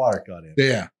little bit of water got in.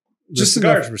 Yeah. The Just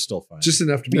cigars enough- were still fine. Just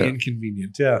enough to be Yeah.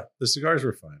 inconvenient. yeah, the cigars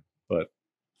were fine, but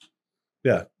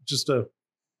yeah, just a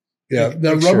Yeah. Make-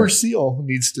 The make rubber sure. seal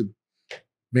needs to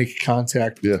make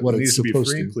contact with Yeah. what it it's needs to be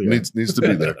supposed free and to. clear. Needs to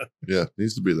be there. Yeah,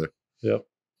 needs to be there. Yep.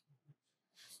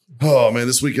 Oh man,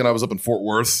 this weekend I was up in Fort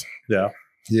Worth. Yeah.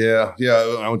 Yeah.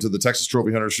 I went to the Texas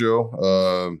Trophy Hunter show.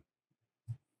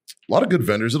 A lot of good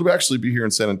vendors. It'll actually be here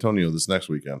in San Antonio this next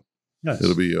weekend. Nice.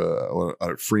 It'll be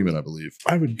at Freeman, I believe.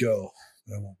 I would go,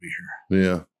 but I won't be here.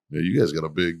 Yeah. You guys got a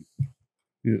big.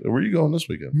 Yeah, where are you going this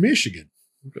weekend? Michigan.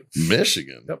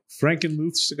 Michigan. Yep.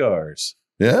 Frankenmuth cigars.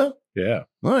 Yeah. Yeah,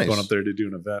 Nice. going up there to do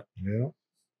an event. Yeah.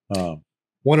 Um,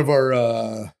 One of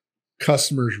our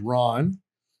customers, Ron,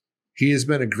 he has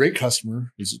been a great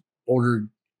customer. He's ordered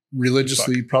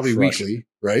religiously, probably crushing weekly,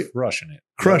 right? Crushing it.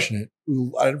 Crushing it.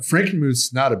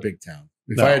 Frankenmuth's not a big town.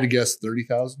 If No. I had to guess,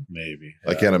 30,000. Maybe.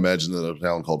 I can't imagine that a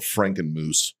town called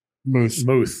Frankenmoose. Muth.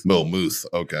 Muth. No, Muth.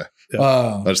 Okay.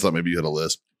 I just thought maybe you had a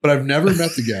list. But I've never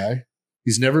met the guy.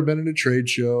 He's never been at a trade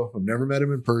show. I've never met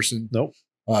him in person. Nope.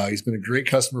 He's been a great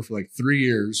customer for like 3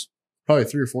 years, probably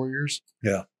 3 or 4 years.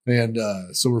 Yeah. And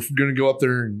so we're going to go up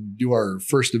there and do our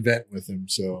first event with him.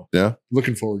 So Yeah.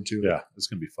 looking forward to it. Yeah, it's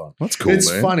gonna be fun. That's cool,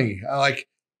 It's man. funny.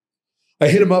 I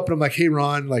hit him up and I'm like, hey,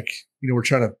 Ron, like, we're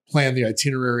trying to plan the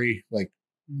itinerary. Like,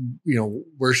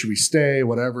 where should we stay?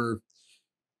 Whatever.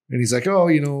 And he's like, oh,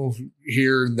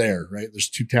 here and there, right? There's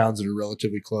 2 towns that are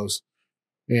relatively close.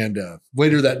 And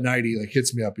later that night, he like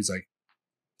hits me up. He's like,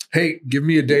 hey, give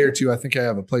me a day or two. I think I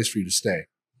have a place for you to stay.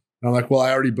 And I'm like, well,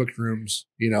 I already booked rooms,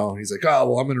 And he's like, oh,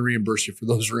 well, I'm going to reimburse you for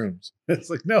those rooms. It's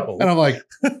like, no. And I'm like,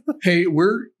 hey,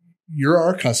 you're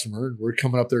our customer. We're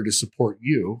coming up there to support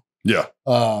you. Yeah.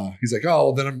 He's like, oh,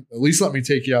 well, then at least let me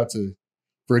take you out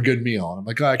for a good meal. And I'm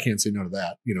like, oh, I can't say no to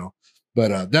that,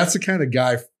 But that's the kind of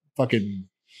guy fucking.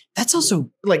 That's also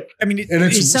like, I mean, And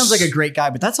he it's sounds like a great guy,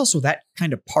 but that's also that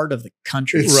kind of part of the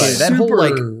country. It's too. That super whole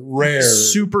like rare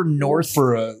super north.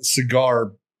 for a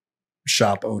cigar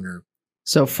shop owner.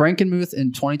 So Frankenmuth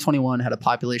in 2021 had a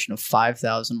population of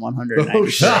 5,193. Oh,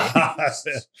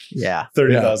 shit. Yeah.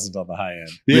 30,000 on the high end.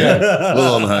 Yeah. A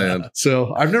little on the high end.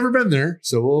 So I've never been there.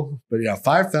 So but yeah,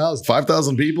 5,000.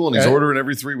 5,000 people and he's Uh, ordering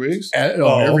every 3 weeks? Every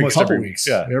almost couple every- weeks.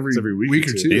 yeah, every it's every week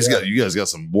or two. He's yeah. you guys got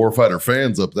some warfighter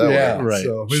fans up that Yeah, way. Right.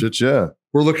 So Shit, yeah.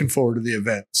 we're looking forward to the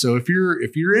event. So if you're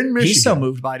in Michigan, He's so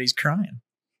moved by it, he's crying.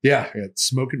 yeah, I got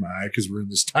smoke in my eye because we're in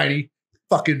this tiny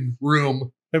fucking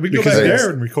room. And we go Because back it's- there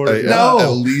and record it. No. At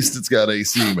least it's got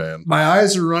AC, man. My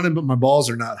eyes are running, but my balls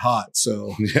are not hot.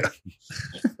 So Yeah.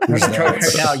 there's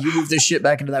that. Now you move this shit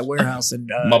back into that warehouse, and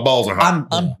My balls are hot.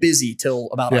 I'm busy till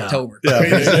about Yeah. October. Yeah,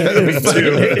 me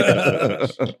too.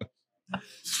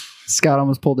 Scott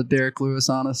almost pulled a Derek Lewis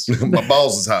on us. My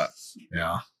balls is hot.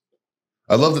 Yeah.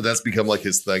 I love that that's become like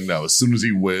his thing now. As soon as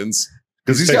he wins,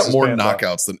 because he's Takes got his more pants off.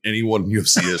 knockouts than anyone in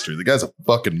UFC history. The guy's a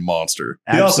fucking monster.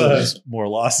 He also Absolutely. has more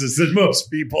losses than most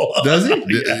people. Does he?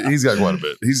 Yeah, he's got quite a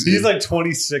bit. He's like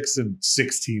 26 and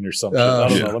 16 or something. Oh. I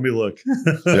don't Yeah. know. Let me look.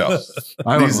 yeah.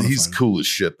 I wouldn't He's wanna he's fight him. cool as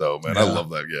shit though, man. I Yeah. love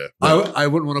that guy. I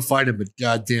wouldn't want to fight him, but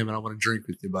god damn it, I want to drink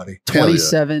with you, buddy. Hell yeah.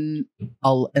 27 and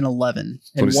 11 and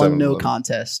 27 one no 11.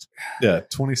 contest. Yeah,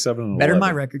 27 and Better than my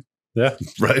 11. record. Yeah.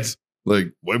 Right?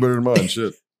 Like way better than mine.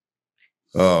 Shit.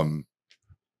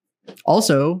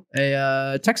 Also,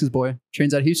 a Texas boy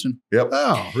trains out of Houston. Yep.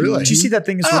 Oh, really? Did you see that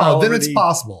thing is running Oh, all then over it's the-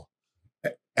 possible.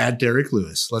 Add Derek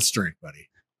Lewis. Let's drink, buddy.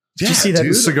 Did you see that?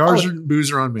 dude. Cigars and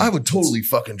booze are on me. I would totally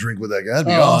fucking drink with that guy. That'd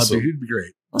be Oh, awesome. dude, it'd be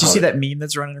great. Did you see that meme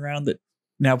that's running around that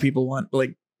now people want?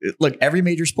 Like, look, every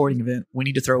major sporting event, we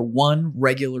need to throw one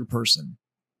regular person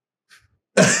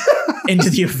into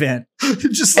the event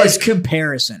Just as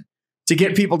comparison to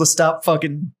get people to stop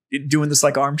fucking doing this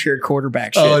like armchair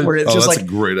quarterback shit, Oh, where it's Oh, just that's like a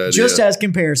great idea. just as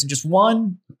comparison, just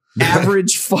one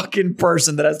average fucking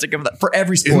person that has to come for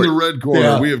every in sport. the red corner,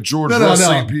 Yeah. we have George No, no, Russ no.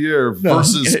 St. Pierre No.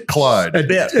 versus Clyde.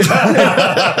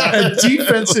 At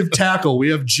defensive tackle, we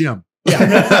have Jim.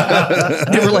 Yeah.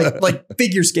 They were like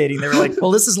figure skating. They were like, well,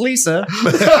 this is Lisa.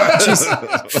 She's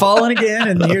falling again,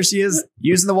 and here she is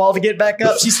using the wall to get back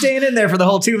up. She's staying in there for the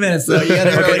whole 2 minutes, though. You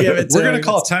gotta really give it to We're her. going to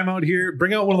call a timeout here.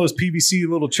 Bring out one of those PVC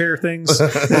little chair things.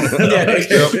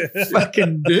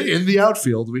 fucking In the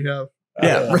outfield, we have.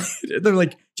 yeah. Right. They're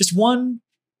like just one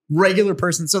regular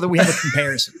person so that we have a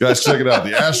comparison. Guys, check it out.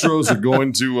 The Astros are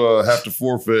going to have to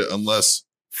forfeit unless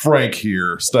Frank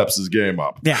here steps his game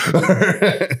up. Yeah.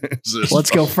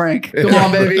 Let's go, Frank. Come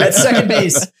on, baby. At second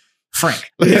base,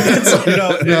 Frank.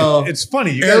 No. It's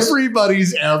funny. You guys,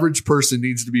 Everybody's average person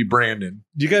needs to be Brandon.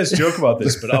 you guys joke about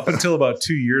this, but up until about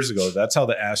 2 years ago, that's how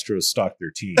the Astros stocked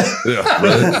their team. Yeah,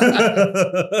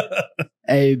 right.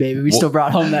 Hey, baby, we still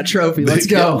brought home that trophy. Let's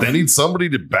They- go. They need somebody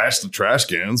to bash the trash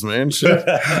cans, man. Shit.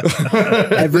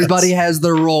 Everybody has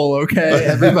their role, okay?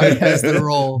 Everybody has their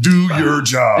role. Do your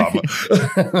job.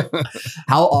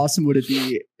 How awesome would it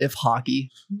be if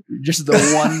hockey, just the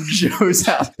one shows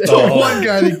out there? The one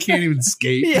guy that can't even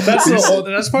skate. Yeah.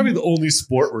 That's probably the only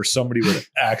sport where somebody would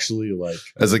actually like.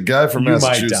 As a guy from You might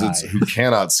Massachusetts die. who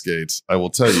cannot skate, I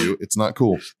will tell you, it's not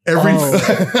cool. Every Oh.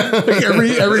 like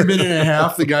every minute and a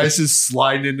half, the guy's just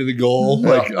sliding into the goal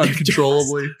like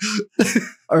uncontrollably.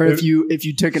 Or if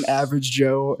you took an average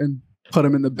Joe and Put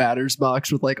him in the batter's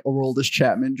box with like Aroldis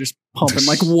Chapman just pumping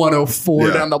like 104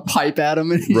 Yeah. down the pipe at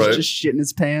him, and he's Right. just shitting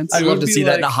his pants. I'd It love would to be see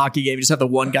that in a like- hockey game. You just have the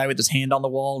one guy with his hand on the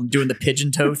wall and doing the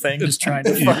pigeon toe thing, just trying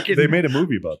to fucking. They made a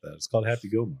movie about that. It's called Happy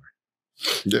Gilmore.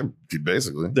 Yeah,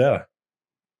 basically. Yeah.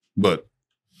 But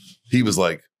he was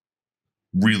like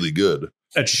really good.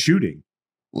 At shooting.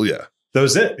 Well, yeah. That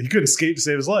was it. He couldn't skate to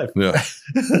save his life. Yeah.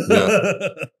 Yeah.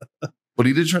 But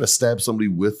he did try to stab somebody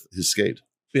with his skate.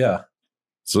 Yeah.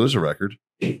 So there's a record.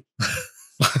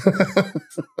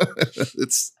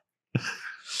 It's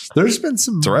There's been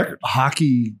some a record.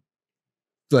 hockey,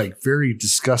 like very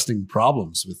disgusting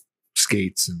problems with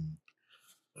skates and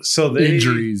So they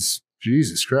injuries.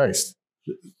 Jesus Christ.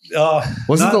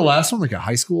 Wasn't not- the last one like a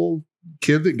high school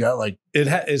kid that got like, it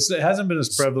hasn't been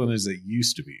as prevalent as it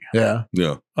used to be. yeah.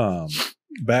 Yeah.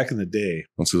 Back in the day.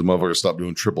 Once the motherfucker stopped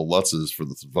doing triple lutzes for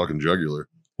the fucking jugular.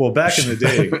 Well, back in the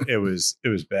day, it was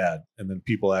bad, and then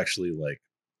people actually like,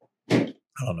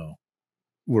 I don't know,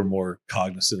 were more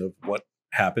cognizant of what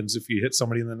happens if you hit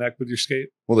somebody in the neck with your skate.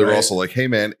 Well, they were Right. also like, hey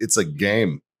man, it's a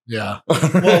game. Yeah.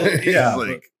 Well, yeah,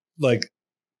 like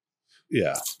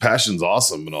Yeah, passion's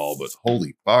awesome and all, but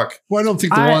holy fuck. Well, I don't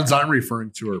think the ones I'm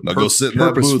referring to are Now go sit in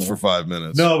that booth for 5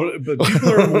 minutes. no, but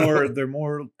people are they're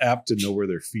more apt to know where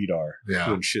their feet are Yeah.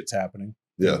 when shit's happening.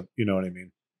 Yeah. You know what I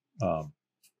mean?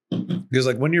 Because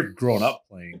like when you're growing up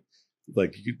playing,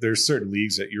 like there's certain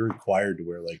leagues that you're required to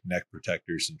wear like neck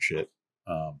protectors and shit.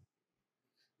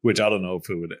 Which I don't know if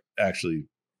it would actually.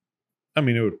 I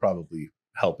mean, it would probably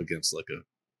help against like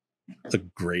a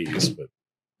graze, but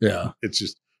Yeah. it's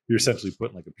just you're essentially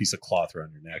putting like a piece of cloth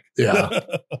around your neck. Yeah.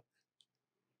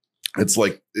 It's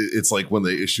like when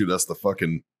they issued us the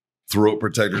fucking throat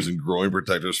protectors and groin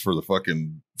protectors for the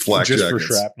fucking flak just jackets.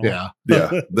 for shrapnel. Yeah.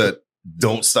 Yeah, that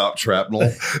don't stop shrapnel.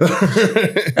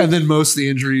 And then most of the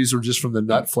injuries were just from the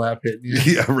nut flap hitting you.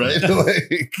 Yeah, right.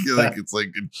 like it's like,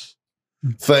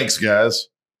 thanks guys.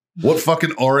 What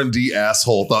fucking R&D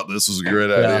asshole thought this was a great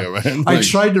idea, man? I Like,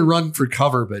 tried to run for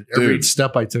cover, but every Dude,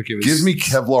 step I took, it was give me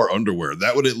Kevlar underwear.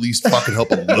 That would at least fucking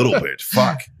help a little bit.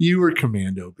 Fuck. You were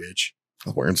commando, bitch.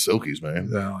 I'm wearing silkies, man.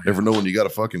 Oh, Never know when you got to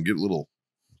fucking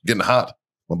getting hot.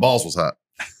 My balls was hot.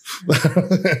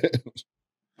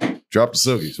 Drop the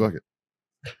silkies. Fuck it.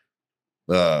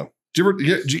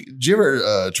 Did you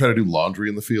ever try to do laundry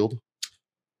in the field?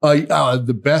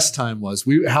 The best time was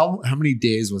how many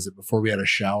days was it before we had a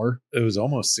shower? It was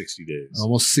almost 60 days.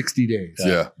 Almost 60 days.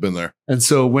 Yeah, been there. And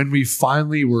so when we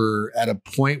finally were at a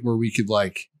point where we could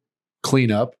like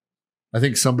clean up, I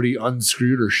think somebody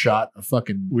unscrewed or shot a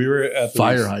fucking We were at the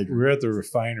Fire hydrant. We were at the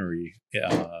refinery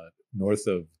north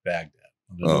of Baghdad,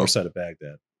 on the Oh. north side of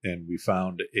Baghdad, and we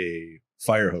found a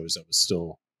fire hose that was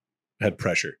still had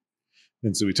pressure.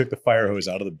 And so we took the fire hose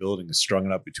out of the building and strung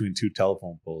it up between two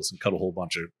telephone poles and cut a whole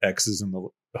bunch of X's in the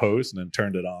hose and then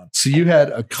turned it on. So you had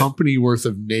a company worth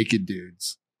of naked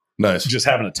dudes. Nice. Just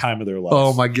having a time of their life.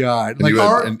 Oh my God. And Like you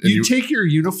had- and you you- take your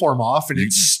uniform off and You-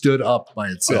 it stood up by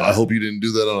itself. I hope you didn't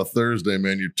do that on a Thursday,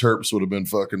 man. Your Terps would have been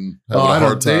fucking having I a don't-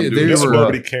 hard time they doing were- this.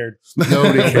 Nobody cared.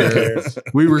 Nobody cared. cares.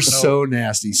 We were so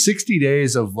nasty. 60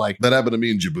 days of like That happened to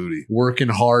me in Djibouti. working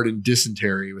hard and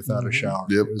dysentery without a Mhm. shower.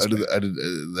 Yep, It was I did. bad. I did.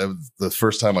 That was the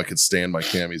first time I could stand my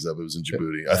camis up. It was in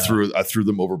Djibouti. Yeah. I threw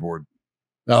them overboard.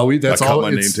 No, that's I cut all. my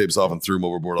name It's tapes off and threw them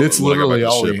overboard. it's When I got back literally to the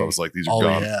all ship, we- I was like, "These are all we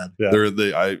gone." had.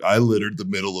 Yeah. I littered the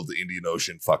middle of the Indian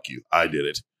Ocean. Fuck you. I did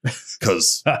it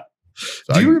because I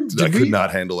did could we-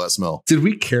 not handle that smell. Did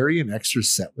we carry an extra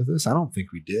set with us? I don't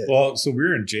think we did. Well, so we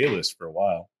were in J-list for a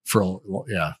while.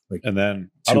 Like And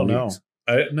then I 2 don't know. weeks.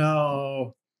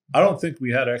 I don't think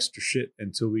we had extra shit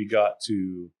until we got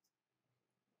to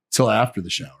till after the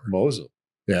shower. Mosul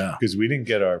Yeah. because we didn't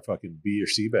get our fucking B or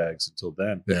C bags until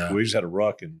then. Yeah. We just had a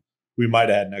ruck and we might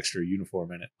have had an extra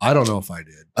uniform in it. I don't know if I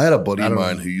did. I had a buddy I of don't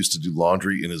mine know. who used to do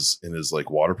laundry in his like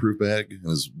waterproof bag, in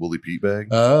his Woolly Pete bag.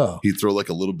 Oh. He'd throw like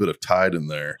a little bit of Tide in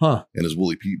there Huh. in his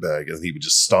Woolly Pete bag, and he would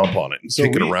just stomp on it and So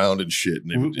kick it we- around and shit.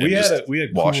 And, it would- and We just- had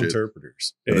wash cool it.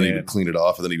 interpreters. and then he And would clean it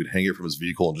off, and then he would hang it from his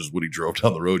vehicle, and just when he drove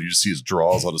down the road, you just see his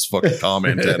draws on his fucking comm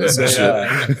antennas and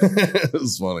Yeah. shit. It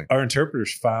was funny. our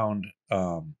interpreters found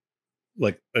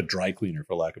like a dry cleaner,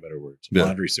 for lack of better words, Yeah.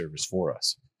 laundry service for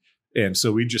us. And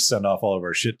so we just send off all of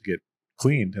our shit to get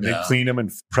cleaned, and Yeah. they clean them and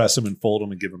press them and fold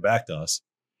them and give them back to us.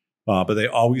 But they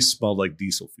always smelled like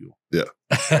diesel fuel. Yeah.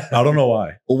 I don't know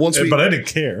why, Well, but I didn't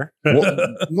care.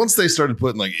 once they started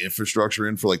putting like infrastructure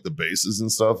in for like the bases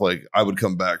and stuff, like I would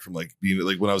come back from like being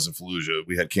like when I was in Fallujah,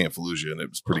 we had Camp Fallujah, and it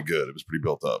was pretty good. It was pretty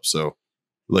built up. So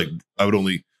like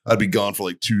I'd be gone for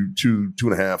like two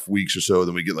and a half weeks or so.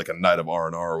 Then we get like a night of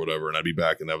R&R or whatever, and I'd be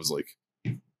back, and that was like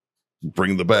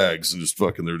bring the bags and just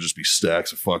fucking, there would just be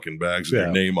stacks of fucking bags with Yeah.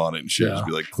 your name on it and shit. Yeah. Just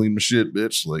be like, clean my shit,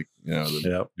 bitch. Like, you know,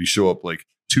 then Yeah. you show up like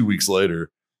 2 weeks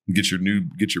later and get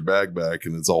your bag back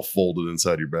and it's all folded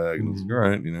inside your bag. And it's like, all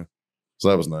right, you know. So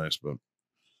that was nice, but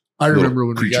I Little remember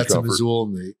when we creature got to comfort. Missoula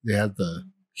and they had the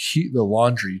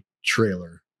laundry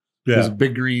trailer. It was a Yeah.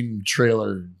 big green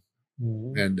trailer,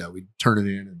 and we'd turn it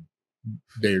in, and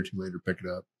a day or two later pick it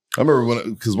up. I remember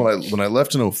when I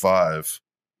left in 05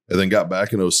 and then got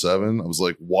back in 07, I was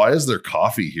like, why is there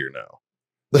coffee here now?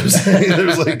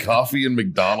 There's like coffee and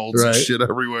McDonald's and Right. shit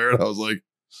everywhere. And I was like,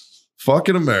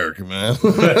 fucking America, man.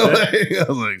 I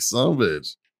was like, son of a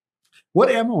bitch. What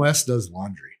MOS does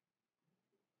laundry?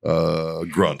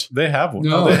 Grunt. They have one.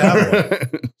 No. They have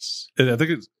one. I think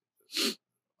it's.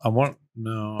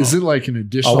 No. Is it like an I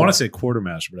additional? want to say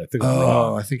quartermaster, but I think I'm Oh,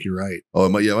 wrong. I think you're right. Oh, it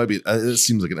might be. It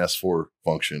seems like an S4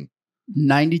 function.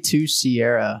 92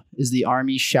 Sierra is the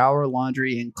Army shower,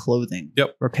 laundry, and clothing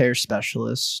repair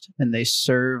specialist, and they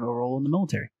serve a role in the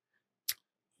military.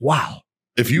 Wow.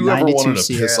 If you ever 92 wanted to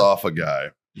Sierra. piss off a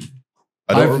guy,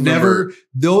 I don't I've remember. never.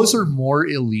 Those are more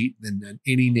elite than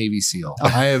any Navy SEAL.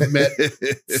 I have met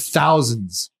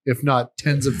thousands, if not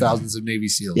tens of thousands of Navy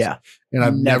SEAls. Yeah. And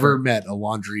I've never Never. met a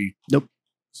laundry. Nope.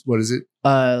 What is it?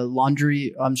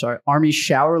 Army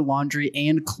shower, laundry,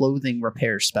 and clothing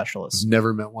repair I've specialist.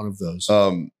 never met one of those.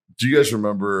 Do you guys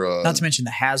remember? Not to mention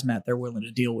the hazmat they're willing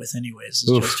to deal with, anyways. Is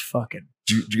Oof. just fucking.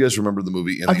 do you guys remember the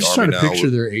movie In I'm the just Army trying to Now? picture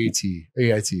with- their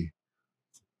AIT.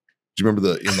 Do you remember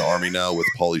the In the Army Now with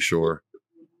Pauly Shore?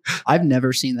 I've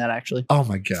never seen that actually. Oh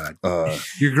my God. Uh,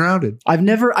 You're grounded. I've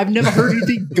never heard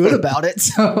anything good about it.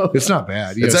 So It's not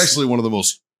bad. It's Yes. actually one of the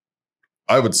most,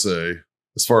 I would say,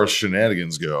 as far as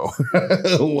shenanigans go,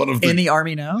 one of In the. the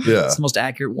Army now? Yeah. It's the most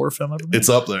accurate war film ever made. It's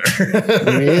up there.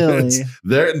 Really?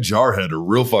 That and Jarhead are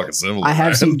real fucking similar. I have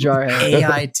man. seen Jarhead.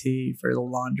 AIT for the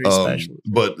laundry specialist.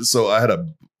 But so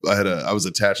I was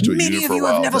attached to a Many unit of for a you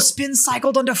while have never that, spin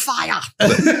cycled under fire.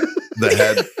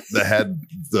 that had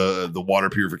the water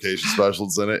purification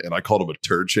specialists in it, and I called him a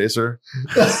turd chaser.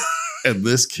 And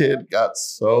this kid got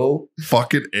so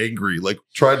fucking angry, like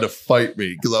tried to fight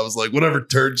me because I was like, whatever,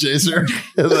 turd chaser.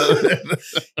 And then-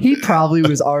 He probably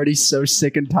was already so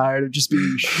sick and tired of just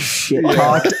being shit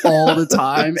talked all the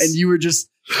time, and you were just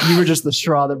the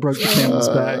straw that broke the camel's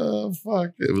back.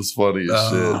 Fuck, it was funny as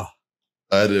shit. Oh.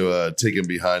 I had to take him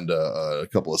behind a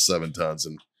couple of 7 tons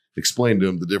and explain to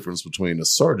him the difference between a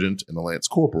sergeant and a lance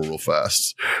corporal real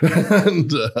fast.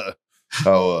 And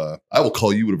how I will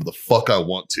call you whatever the fuck I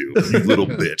want to, you little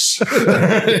bitch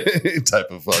type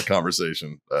of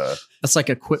conversation. That's like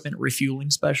equipment refueling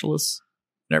specialists.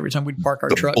 And every time we'd park our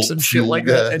The trucks bolt and shit fuel like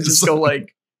that, and guys. just go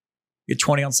like, get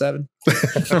 20 on 7.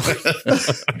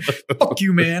 Fuck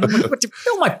you, man. I'm like, what,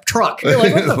 fill my truck. You're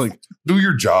like, what the Like, do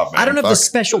your job, man. I don't have the Fuck.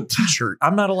 special T-shirt.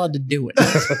 I'm not allowed to do it.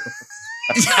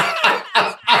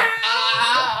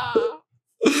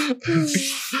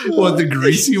 What, the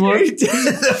greasy one?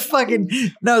 The fucking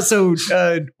no. So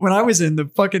when I was in the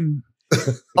fucking,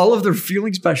 all of their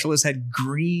fueling specialists had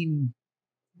green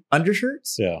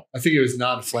undershirts. Yeah. I think it was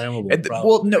non-flammable. And probably.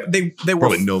 well, no, they were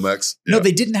Probably Nomex. no, Yeah.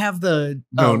 they didn't have the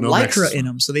No, no lycra Nexus. in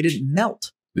them, so they didn't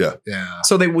melt. Yeah.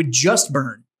 So they would just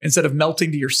burn instead of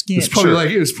melting to your skin. It's probably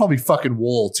Sure. it was probably fucking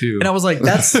wool too. And I was like,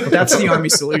 that's the Army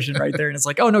solution right there. And it's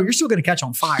like, oh no, you're still going to catch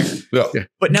on fire. Yeah.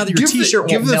 But now that your T-shirt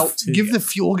won't melt. to give you. the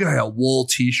fuel guy a wool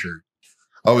T-shirt.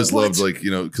 I always What? loved, like, you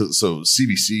know, so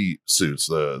CVC suits,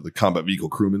 the combat vehicle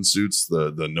crewman suits,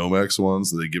 the Nomex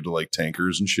ones that they give to like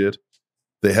tankers and shit.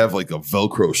 They have like a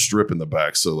Velcro strip in the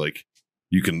back, so like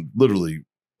you can literally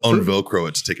unvelcro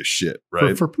it to take a shit,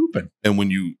 right? For pooping. And when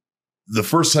the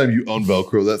first time you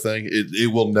unvelcro that thing,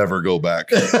 it will never go back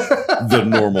the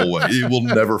normal way. It will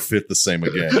never fit the same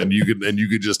again. And you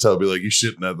could just tell, be like, you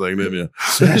shit in that thing, didn't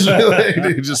you? Like,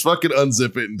 dude, just fucking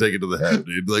unzip it and take it to the head,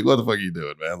 dude. Like, what the fuck are you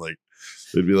doing, man? Like,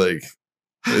 it'd be like,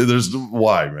 there's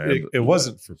why, man. It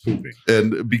wasn't for pooping.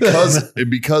 And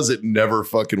because it never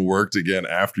fucking worked again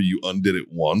after you undid it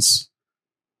once,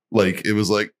 like it was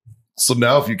like, so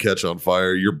now if you catch on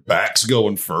fire, your back's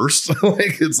going first.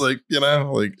 Like it's like, you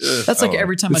know, like That's like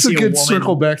every time It's I a see a good woman.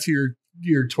 circle back to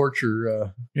your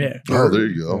torture. Yeah. oh, there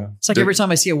you go. Yeah. It's like Dick- every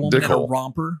time I see a woman dick in a hole.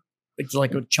 romper, it's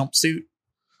like a jumpsuit,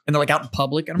 and they're like out in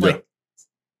public, and I'm Yeah. like,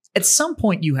 at some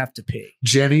point you have to pee.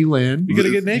 Jenny Lynn. You got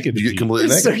to get naked. You get completely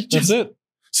So naked. you That's just- it.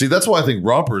 See, that's why I think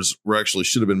rompers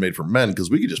should have been made for men, because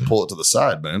we could just pull it to the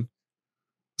side, man.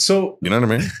 So You know what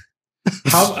I mean?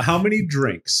 how many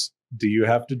drinks do you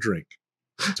have to drink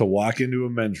to walk into a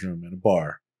men's room in a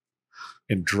bar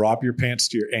and drop your pants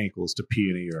to your ankles to pee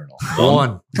in a urinal?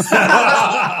 One.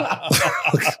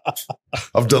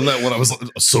 I've done that when I was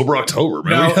sober October,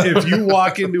 man. Now, if you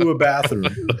walk into a bathroom,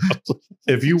 Wait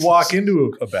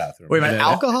a minute, and-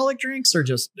 alcoholic drinks or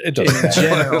just It doesn't in matter.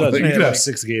 general? It doesn't. You Yeah, could have like-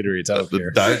 6 Gatorades. I don't The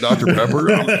care. Diet Dr. Pepper.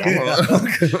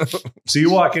 So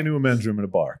you walk into a men's room in a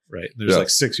bar, right? There's Yeah. like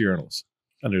 6 urinals.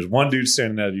 And there's one dude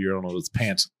standing at a urinal with his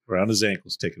pants around his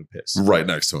ankles taking a piss. Right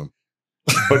next to him.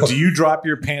 But do you drop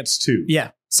your pants too? Yeah,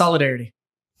 solidarity.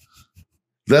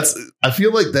 I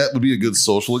feel like that would be a good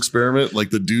social experiment. Like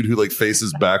the dude who like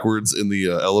faces backwards in the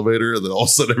elevator, and then all of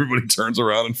a sudden everybody turns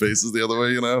around and faces the other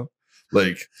way, you know?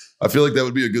 Like, I feel like that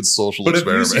would be a good social But if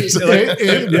you experiment. see-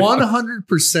 It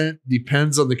 100%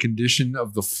 depends on the condition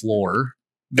of the floor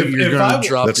that If- you're if going I- to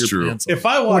drop That's your true. pants on. If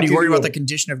I What, walk are you worried into about a- the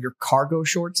condition of your cargo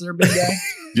shorts there, big guy?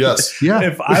 Yes. Yeah.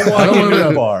 if I I walk don't into wanna-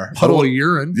 a bar, Puddle of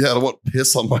urine. Yeah, I don't want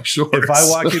piss on my shorts. if I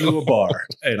walk into a bar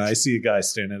and I see a guy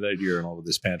standing at a urinal with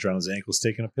his pants around his ankles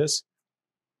taking a piss,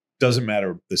 doesn't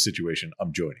matter the situation,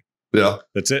 I'm joining. yeah.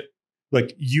 That's it.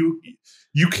 Like you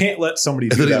can't let somebody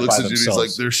And do then he that looks by at you and he's themselves.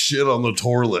 like, there's shit on the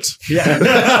toilet.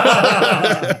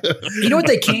 Yeah. You know what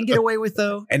they can get away with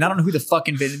though? And I don't know who the fuck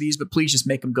invented these, but please just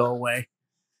make them go away.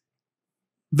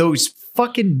 Those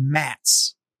fucking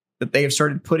mats that they have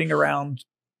started putting around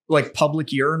like public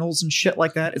urinals and shit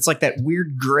like that. It's like that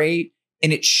weird gray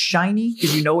and it's shiny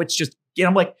because you know it's just, you know,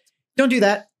 I'm like, don't do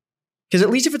that. Because at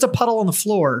least if it's a puddle on the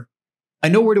floor, I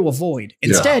know where to avoid.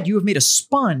 Instead, you have made a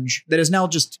sponge that has now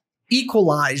just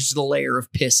equalized the layer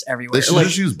of piss everywhere. They should Like,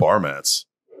 just use bar mats.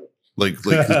 Like,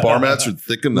 because bar mats are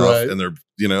thick enough Right. and they're,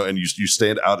 you know, and you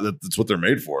stand out. That's what they're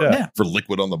made for. Yeah. For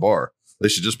liquid on the bar. They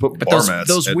should just put But bar those- mats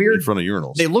those in weird- front of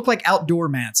urinals. they look like outdoor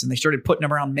mats and they started putting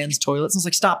them around men's toilets. And it's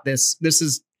like, stop this. This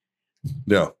is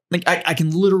Yeah. like, I can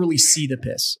literally see the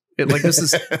piss. Like this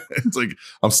is It's like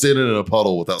I'm standing in a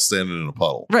puddle without standing in a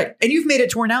puddle. right. And you've made it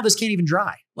to where now this can't even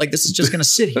dry. Like this is just going to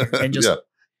sit here and just, Yeah.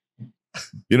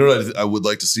 You know what I would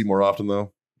like to see more often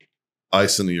though?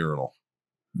 Ice in the urinal.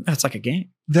 that's like a game.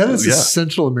 That is Yeah. a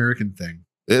Central American thing.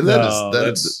 And No, that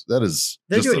is They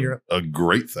just do it in Europe. a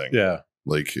great thing. yeah.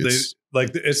 Like They,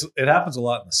 it's it happens a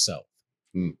lot in the South.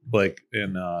 Hmm. Like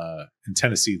in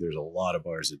Tennessee, there's a lot of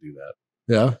bars that do that.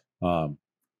 Yeah.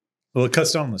 Well, it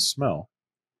cuts down on the smell.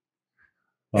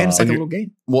 And it's like a you- little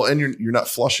game. well, and you're not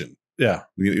flushing. Yeah.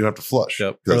 You don't have to flush.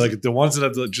 Yep. Or 'Cause like the ones that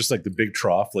have just like the big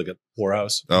trough, like a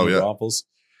poorhouse. Oh, yeah. Waffles.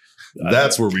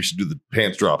 that's where we should do the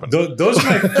pants dropping. Those are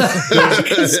my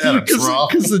Yeah, a trough.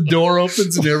 Because the door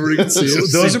opens and everybody can see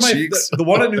it. those See are my cheeks. the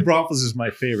one at New Braunfels is my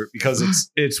favorite because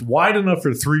it's wide enough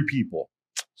for 3 people.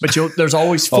 But there's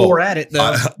always four at it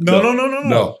though.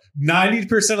 No.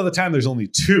 90% of the time there's only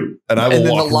 2. And I will And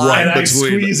then walk the line- right And I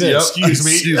between. squeeze it. Excuse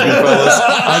me. Excuse me, fellas.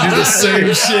 I do the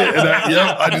same shit. And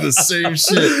I do the same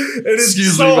shit. And it's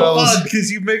Excuse so me, fellas. fun because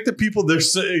you make the people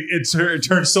it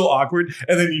turns so awkward,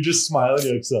 and then you just smile and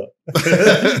you're like, "So,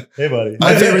 hey, buddy."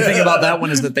 My favorite thing about that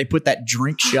one is that they put that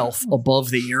drink shelf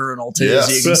above the urinal too, so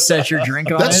Yes. you can set your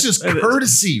drink on That's it. just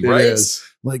courtesy, right? It is.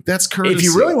 Like that's courtesy. If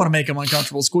you really want to make them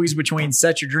uncomfortable, squeeze between,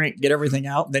 set your drink, get everything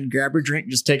out, then grab your drink,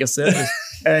 just take a sip. Just,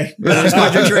 hey, just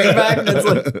put your drink back. And it's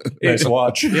like, Nice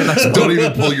watch. Yeah, nice watch. Don't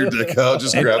even pull your dick out.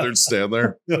 Just grab there and stand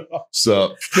there.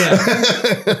 So,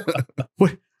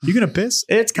 you gonna piss?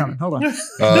 It's coming. Hold on.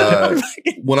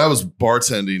 when I was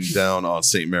bartending down on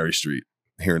St. Mary Street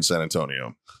here in San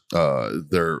Antonio,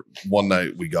 there one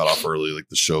night we got off early, like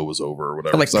the show was over or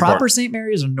whatever. Like 'Cause I proper St.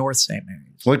 Mary's or North St.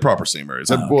 Mary's? like proper St. Mary's.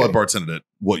 I Oh, okay. bartended at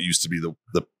what used to be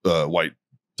the White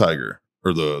Tiger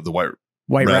or the White.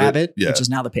 White Rabbit? Rabbit, Yeah. which is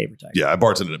now the Paper Tiger. Yeah, I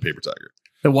bartended at Paper Tiger.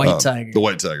 The White Tiger. The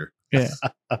White Tiger. Yeah.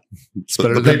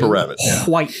 better the than Paper the Rabbit. Yeah.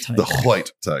 White Tiger. The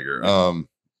White Tiger.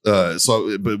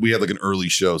 But we had like an early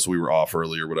show, so we were off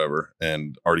early or whatever,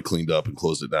 and already cleaned up and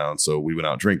closed it down. So we went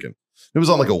out drinking. It was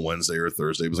on like a Wednesday or a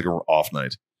Thursday. It was like an off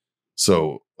night.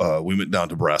 So we went down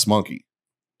to Brass Monkey,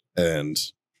 and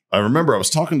I remember I was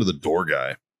talking to the door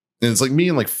guy, and it's like me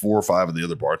and like 4 or 5 of the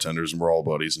other bartenders, and we're all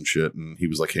buddies and shit. And he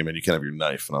was like, "Hey man, you can't have your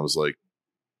knife." And I was like,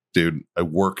 "Dude, I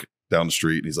work down the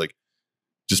street." And he's like,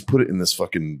 "Just put it in this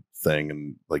fucking thing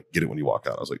and like get it when you walk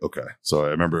out." I was like, "Okay." So I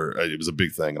remember it was a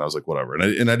big thing, and I was like, "Whatever."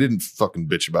 And I didn't fucking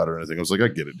bitch about it or anything. I was like, "I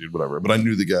get it, dude, whatever." But I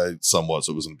knew the guy somewhat,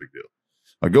 so it wasn't a big deal.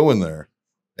 I go in there,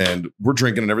 and we're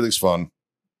drinking, and everything's fun.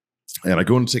 And I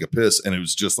go in to take a piss, and it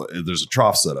was just like there's a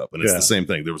trough set up, and it's Yeah. the same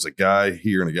thing. There was a guy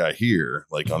here and a guy here,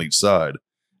 like on each side,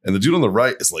 and the dude on the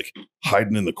right is like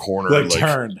hiding in the corner, Like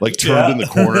turned. in the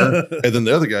corner, and then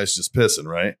the other guy's just pissing,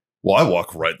 right? Well, I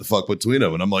walk right the fuck between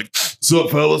them, and I'm like, "What's up,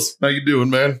 fellas? How you doing,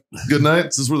 man? Good night.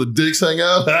 This is where the dicks hang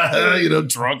out, you know,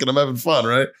 drunk, and I'm having fun,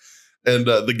 right?" And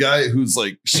the guy who's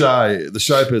like shy, the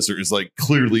shy pisser is like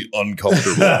clearly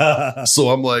uncomfortable. So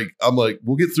I'm like,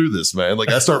 we'll get through this, man. Like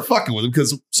I start fucking with him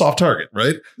because soft target,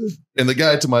 right? And the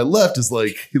guy to my left is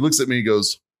like, he looks at me and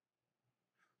goes,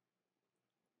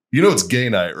 you know, it's gay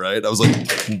night, right? I was like,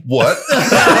 what?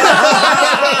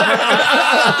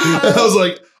 I was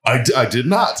like, I did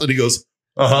not. And he goes,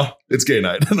 it's gay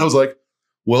night. And I was like,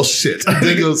 well, shit. And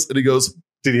he goes,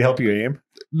 Did he help you aim?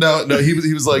 no,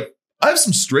 he was like, I have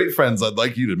some straight friends I'd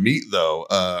like you to meet, though.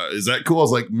 Is that cool? I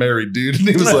was like, married, dude. And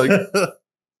he was like,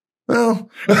 well,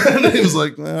 and he was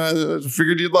like, I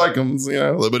figured you'd like them, you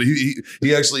know. But he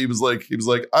was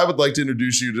like, I would like to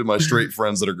introduce you to my straight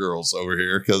friends that are girls over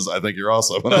here because I think you're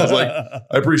awesome. And I was like,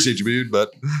 I appreciate you, dude,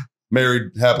 but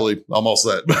married happily, I'm all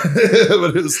set. But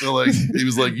it was still like, he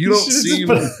was like, you don't seem.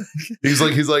 He's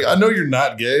like, I know you're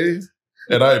not gay,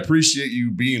 and I appreciate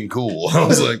you being cool. I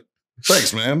was like,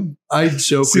 thanks, man. I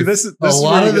joke See, with this is a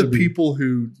lot where of you the gotta be. people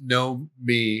who know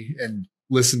me and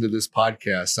listen to this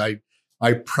podcast.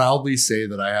 I proudly say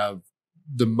that I have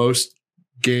the most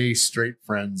gay straight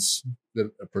friends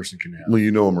that a person can have. Well, you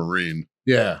know, a Marine.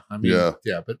 Yeah, I mean, Yeah.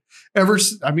 yeah, but Like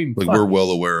fuck. we're well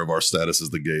aware of our status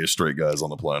as the gayest straight guys on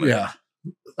the planet. Yeah,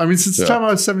 I mean, since the Yeah. time I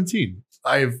was 17,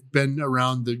 I've been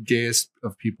around the gayest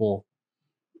of people.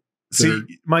 See,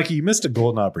 Mikey, you missed a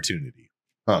golden opportunity.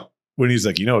 Huh. When he's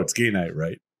like, you know, it's gay night,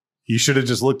 right? You should have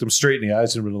just looked him straight in the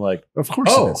eyes and been like, of course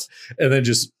Oh. it is. And then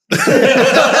just,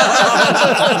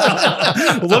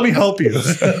 well, let me help you.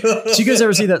 Did you guys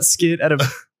ever see that skit out of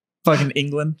fucking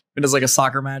England? It is like a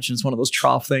soccer match and it's one of those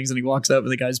trough things. And he walks up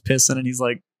and the guy's pissing and he's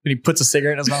like, and he puts a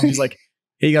cigarette in his mouth and he's like,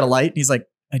 hey, you got a light? And he's like,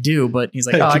 I do. But he's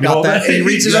like, Hey, oh, I can you got hold that. that? And he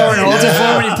reaches over and holds it for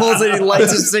him and he pulls it and he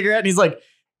lights his cigarette and he's like,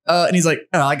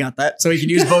 oh, I got that. So he can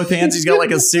use both hands. He's got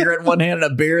like a cigarette in one hand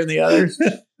and a beer in the other.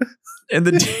 And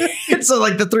and so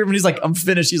like the three of them, he's like, I'm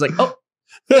finished. He's like, oh,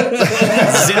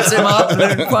 zips him up and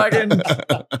then fucking.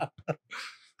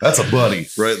 That's a buddy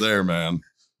right there, man.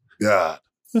 God.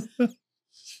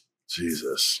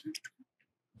 Jesus.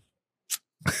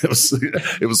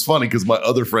 It was funny because my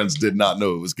other friends did not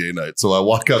know it was gay night. So I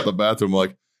walk out the bathroom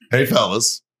like, hey,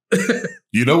 fellas,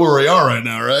 you know where we are right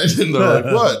now, right? And they're like,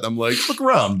 what? I'm like, look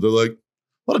around. They're like,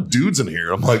 a lot of dudes in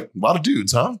here. I'm like, a lot of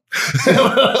dudes, huh?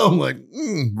 I'm like,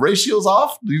 ratio's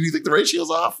off? Do you think the ratio's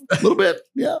off? A little bit.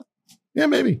 Yeah. Yeah,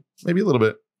 maybe. Maybe a little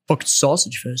bit. Fucking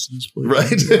sausage fest in this place.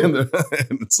 Right?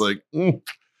 And it's like, I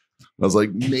was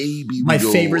like, maybe we My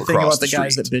go favorite thing across about the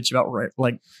guys street. that bitch about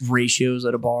like ratios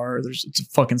at a bar, it's a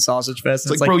fucking sausage fest.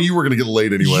 It's And like, bro, you were going to get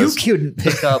laid anyways. you couldn't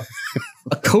pick up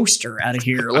a coaster out of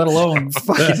here, let alone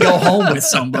fucking go home with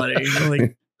somebody.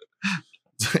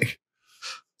 Like,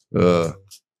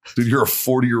 Dude, you're a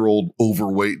 40-year-old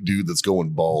overweight dude that's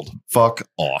going bald. Fuck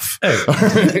off. Hey, All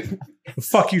right? the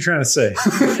fuck you trying to say?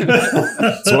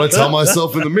 That's what I tell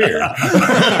myself in the mirror.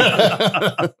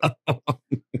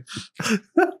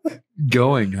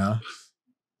 Going, huh?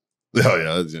 Oh,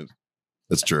 yeah.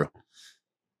 That's true.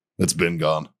 It's been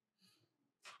gone.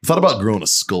 I thought about growing a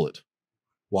skullet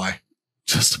Why?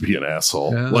 just to be an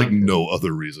asshole. Yeah. Like no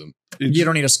other reason. you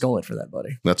don't need a skullet for that,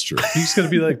 buddy. That's true. He's going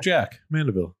to be like Jack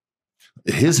Mandeville.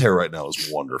 His hair right now is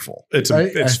wonderful. It's I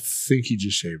it's think he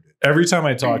just shaved it. every time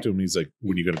I talk to him, he's like,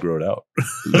 when are you going to grow it out?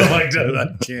 I'm like, I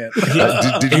can't.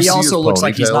 Did you He see also his looks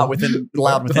like he's ponytail? not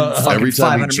allowed within fucking Every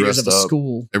time he 500 meters of a dressed up-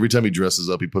 school. Every time he dresses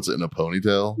up, he puts it in a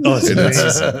ponytail. Oh, it's and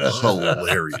it's amazing.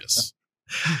 hilarious.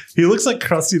 He looks like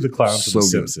Krusty the Clown from So The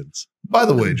good. Simpsons. By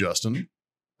the way, Justin,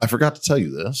 I forgot to tell you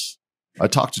this. I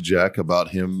talked to Jack about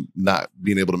him not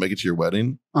being able to make it to your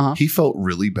wedding. Uh-huh. He felt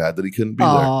really bad that he couldn't be there.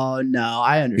 Oh no,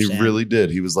 I He understand. really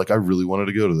did. He was like, I really wanted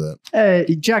to go to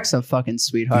that. Jack's a fucking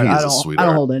sweetheart. He is I a don't. I sweetheart.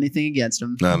 don't hold anything against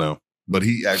him. I know. But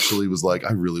he actually was like,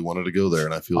 I really wanted to go there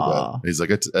and I feel Aw. bad. He's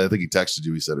like, I think he texted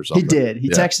you, he said, or He something. did. He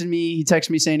Yeah. texted me. He texted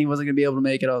me saying he wasn't going to be able to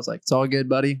make it. I was like, "It's all good,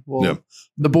 buddy. Well, Yeah.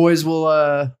 the boys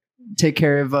will take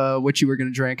care of what you were going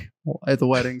to drink at the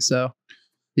wedding." So,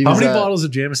 he How was, many bottles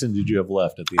of Jameson did you have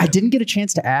left at the I end? didn't get a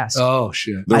chance to ask. Oh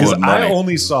shit! There Because wasn't I many.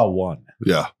 only saw one.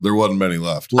 Yeah, there wasn't many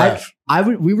left.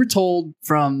 We were told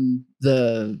from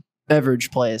the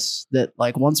beverage place that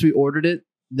like once we ordered it,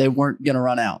 they weren't going to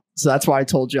run out. So that's why I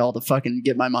told y'all to fucking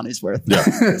get my money's worth. Yeah.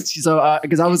 So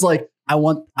because I was like, I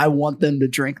want them to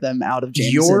drink them out of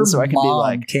Jameson, Your so I can mom be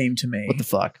like, came to me. what the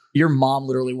fuck? Your mom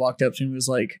literally walked up to me and was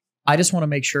like, I just want to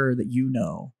make sure that you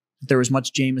know that there was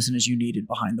much Jameson as you needed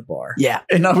behind the bar. Yeah,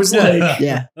 And I was like,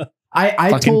 yeah. I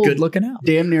fucking told good looking out.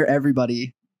 damn near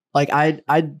everybody. Like I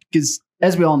because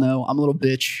as we all know, I'm a little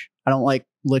bitch. I don't like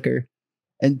liquor.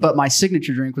 But my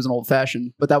signature drink was an old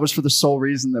fashioned, but that was for the sole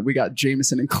reason that we got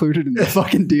Jameson included in the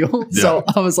fucking deal. So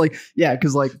I was like, yeah,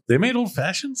 because like They made old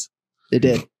fashions? they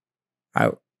did. Yeah,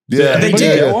 They Anybody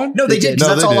did. get one? No, they did. 'Cause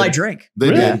No, that's they all did. I drank. They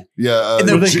Really? did. Yeah.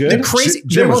 And Were they good? the crazy,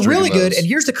 Jim they were was really drinking good. those. And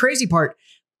here's the crazy part: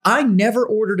 I never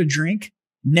ordered a drink,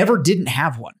 never didn't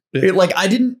have one. Yeah. Like I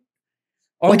didn't.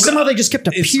 Like somehow they just kept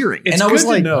appearing, It's and I was good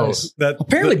like, to know that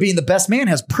apparently being the best man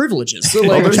has privileges. So Oh,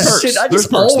 like, there's perks. shit, I There's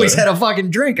just perks always there. had a fucking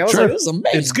drink. I was Sure. like, this is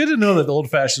amazing. it's good to know that the old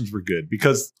fashions were good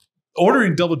because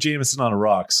ordering double Jameson on the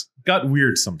rocks got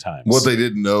weird sometimes. What they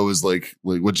didn't know is like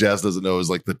what Jazz doesn't know is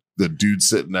like the dude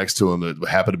sitting next to him that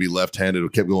happened to be left-handed who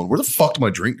kept going, where the fuck did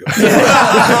my drink go?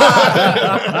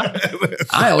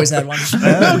 I always had one.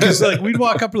 No, because like we'd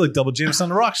walk up to like double Jameson on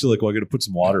the rocks. You're like, well, I got to put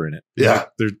some water in it. Yeah.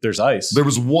 Like, there's ice. There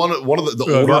was one of the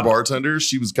Oh, older God. bartenders.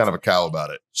 She was kind of a cow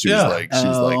about it. She Yeah. was like,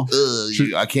 Oh.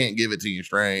 "Ugh, I can't give it to you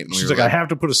straight." And we She's were like, I have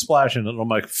to put a splash in it. And I'm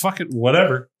like, fuck it,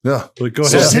 whatever. yeah. Like, go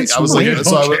So ahead. I was like,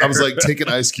 I I was like, take an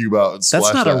ice cube out and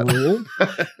splash That's not that. a rule.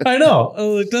 I know.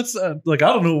 Like that's like I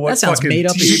don't know what That sounds fucking made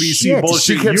up as TBC shit. bullshit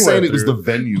She kept you saying went it was the through.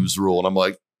 venue's rule, and I'm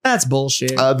like, That's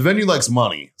bullshit. the venue likes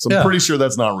money, so I'm Yeah. pretty sure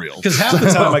that's not real. Because half the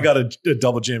time I got a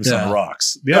double Jameson on Yeah. the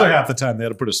rocks. The other half the time they had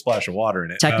to put a splash of water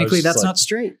in it. And I was Technically, just that's like, not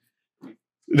straight.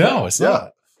 No, it's Yeah.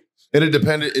 not. And it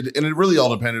depended, and it really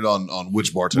all depended on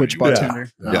which bartender. Which you were. bartender?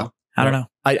 Yeah. I don't know.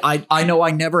 I know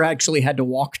I never actually had to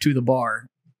walk to the bar,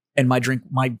 and my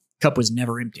cup was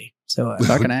never empty. So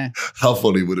Fucking A. How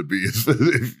funny would it be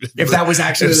if that was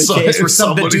actually If the so- case, if where the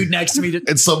somebody- dude next to me did,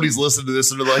 and somebody's listening to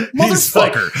this and they're like, He's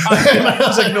like- motherfucker. I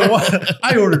was like, no, what?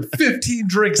 I ordered 15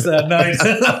 drinks that night.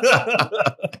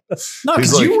 no, He's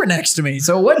because like- you were next to me,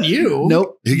 so it wasn't you.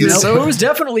 Nope. He gets So it was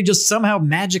definitely just somehow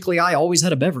magically I always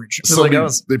had a beverage. So somebody, like I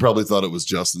was, they probably thought it was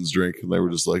Justin's drink, and they were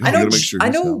just like, I I know, gotta make sure. I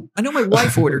he's know, down. I know. My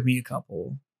wife ordered me a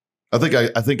couple, I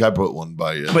think I put one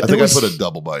by you. But I there think was- I put a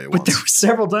double by you but once. there were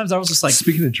several times I was just like,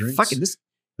 Speaking of drinks, fucking this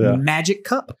Yeah. magic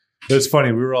cup. it's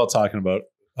funny. We were all talking about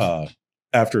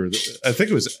after. I think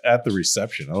it was at the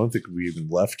reception. I don't think we even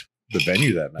left the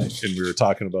venue that night, and we were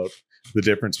talking about the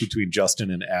difference between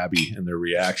Justin and Abby and their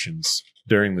reactions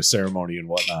during the ceremony and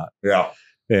whatnot. Yeah.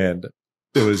 And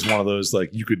it was one of those like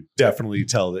you could definitely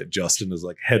tell that Justin is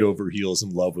like head over heels in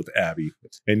love with Abby,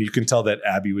 and you can tell that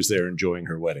Abby was there enjoying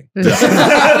her wedding.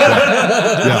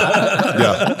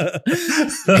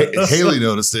 Haley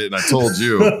noticed it, and I told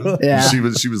you. Yeah. She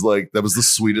was like, that was the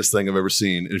sweetest thing I've ever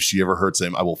seen. If she ever hurts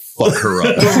him, I will fuck her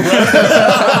up.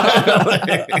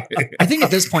 I think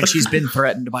at this point she's been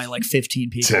threatened by like 15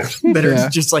 people that are Yeah.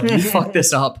 just like, you fuck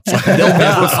this up, they'll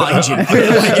never find you.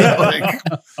 Like,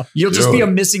 you'll just be a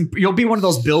missing. You'll be one of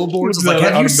those billboards. It's like, On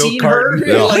have a you milk seen carton. her?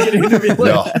 Yeah. Like, an interview.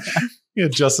 Yeah. Yeah,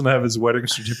 Justin have his wedding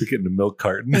certificate in a milk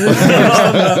carton.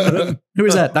 Who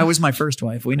was that? That was my first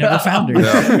wife. We never found her.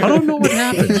 Yeah. I don't know what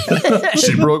happened.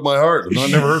 She broke my heart. I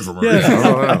never heard from her.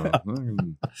 Yeah. I don't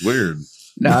know. Weird.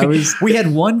 No, I was. We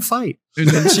had one fight, and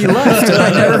then she left, and I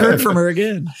never heard from her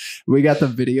again. We got the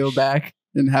video back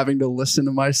and having to listen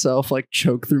to myself like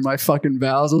choke through my fucking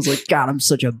vows. I was like, God, I'm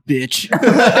such a bitch.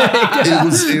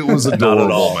 It was Not at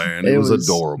adorable, all. man. It was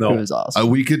adorable. It was awesome.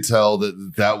 We could tell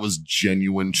that was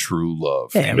genuine, true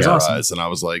love Yeah, it in was their awesome. eyes, and I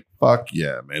was like, "Fuck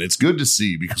yeah, man! It's good to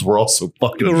see because we're all so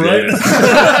fucking Right. jaded."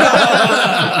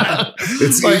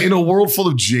 It's like in a world full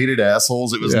of jaded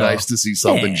assholes. It was Yeah. nice to see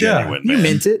something Yeah. genuine. You man.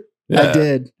 meant it. Yeah. I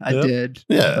did. I Yep. did.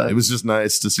 Yeah, But- it was just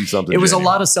nice to see something. It was a genuine.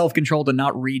 lot of self-control to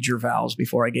not read your vows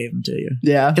before I gave them to you,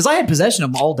 Yeah. because I had possession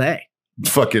of them all day.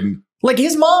 fucking Like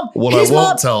his mom. what his I won't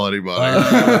mom. tell anybody.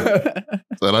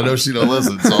 And I know she don't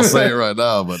listen, so I'll say it right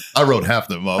now. But I wrote half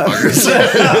them motherfuckers.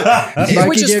 Mikey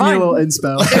Which is gave fine. me a little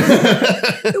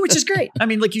inspo. Which is great. I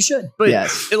mean, like you should, but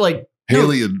Yes. it, like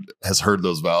Haley has heard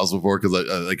those vows before because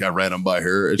I ran them by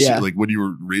her, and Yeah. she like when you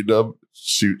were reading them,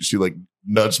 she like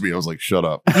nudged me. I was like, "Shut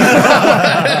up."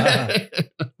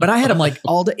 but I had them like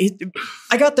all day.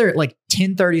 I got there at like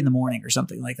 10:30 in the morning or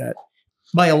something like that.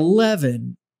 By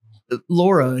 11,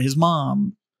 Laura, his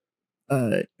mom,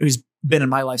 who's been in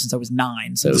my life since I was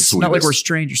 9, so The it's not like sweetest. we're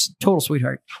strangers. Total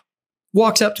sweetheart.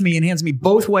 Walks up to me and hands me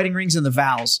both wedding rings and the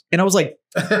vows, and I was like,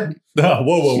 Oh,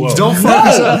 whoa. Don't fuck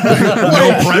us up. This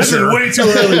No is pressure. way too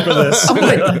early for this.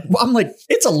 I'm like,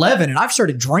 it's 11 and I've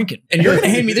started drinking, and you're gonna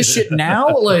hand me this shit now?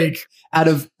 Like, out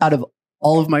of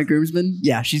all of my groomsmen,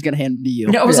 yeah, she's gonna hand them to you.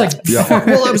 I was like, Yeah. fuck.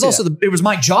 Well, I was also it was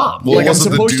my job. Well, like it I'm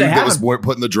wasn't the supposed dude to that have was him.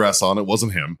 putting the dress on. It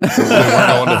wasn't him. So we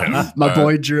weren't going to him. my All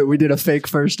boy right. Drew, we did a fake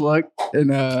first look, and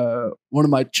one of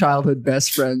my childhood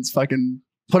best friends fucking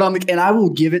put on the, and I will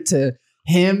give it to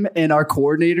him and our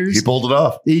coordinators. He pulled it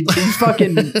off. He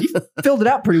filled it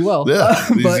out pretty well. Yeah,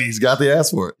 but he's got the ass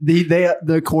for it. the A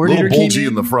little coordinator came bulgy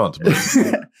in the front.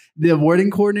 But the awarding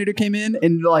coordinator came in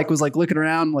and like was like looking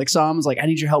around, like saw him, was like, I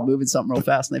need your help moving something real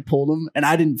fast. And they pulled him, and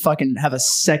I didn't fucking have a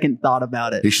second thought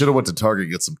about it. He should have went to Target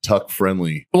and get some tuck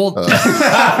friendly. Well,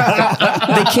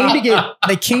 they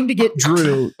came to get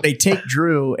Drew. They take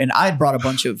Drew, and I brought a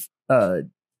bunch of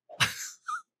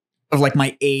like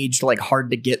my aged, like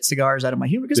hard to get cigars out of my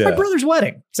humidor because my brother's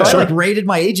wedding. So I like raided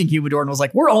my aging humidor and was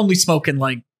like, we're only smoking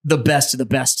like the best of the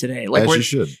best today. Like As you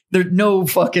should. There's no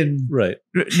fucking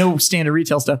no standard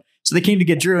retail stuff. So they came to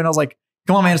get Drew, and I was like,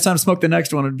 come on, man, it's time to smoke the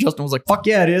next one. And Justin was like, fuck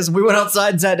yeah, it is. And we went outside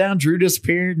and sat down. Drew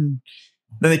disappeared, and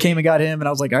then they came and got him, and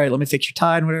I was like, all right, let me fix your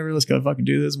tie and whatever. Let's go fucking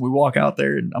do this. And we walk out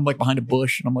there, and I'm like behind a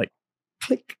bush, and I'm like,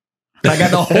 click. I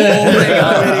got the whole thing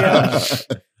on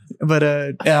video.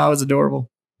 But yeah, I was adorable.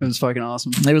 It was fucking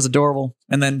awesome. It was adorable.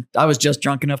 And then I was just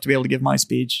drunk enough to be able to give my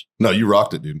speech. No, you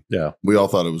rocked it, dude. Yeah. We all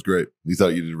thought it was great. You thought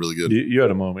you did really good. You had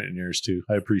a moment in yours too.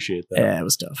 I appreciate that. Yeah, it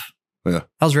was tough. Yeah.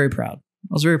 I was very proud. I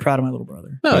was very proud of my little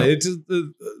brother. No, it's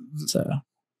So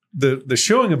the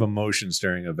showing of emotions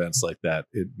during events like that.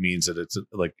 It means that it's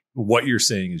like what you're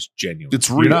saying is genuine. It's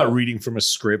real. You're not reading from a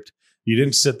script. You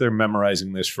didn't sit there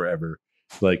memorizing this forever.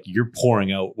 Like you're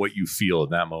pouring out what you feel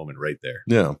in that moment right there.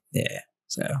 Yeah. yeah.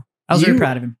 So I was very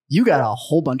proud of him. You got a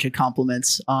whole bunch of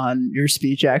compliments on your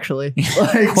speech, actually.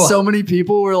 Like so many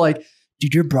people were like,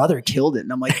 dude, your brother killed it.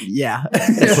 And I'm like, yeah.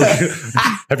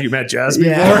 Have you met Jazz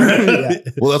before? Yeah.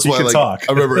 Well, that's You why can like talk.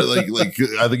 I remember like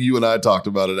I think you and I talked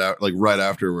about it like right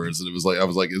afterwards, and it was like I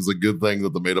was like, it's a good thing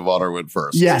that the maid of honor went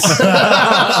first. Yes.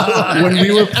 When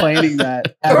we were planning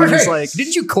that, Abby was like,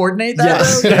 didn't you coordinate that?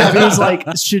 yes. though? Abby was like,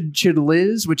 should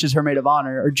Liz, which is her maid of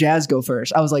honor, or Jazz go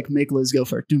first? I was like, make Liz go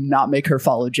first. Do not make her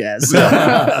follow Jazz.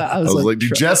 I was like, dude,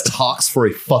 "Tr- Jess talks for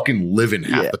a fucking living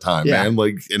half the time, Yeah. man.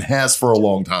 Like, and has for a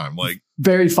long time. Like,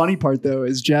 Very funny part though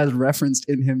is Jazz referenced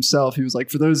in himself. He was like,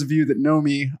 for those of you that know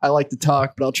me, I like to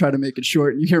talk, but I'll try to make it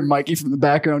short. And you hear Mikey from the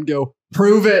background go,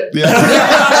 prove it. yeah.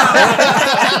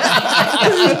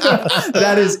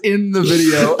 That is in the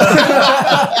video.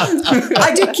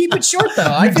 I did keep it short though.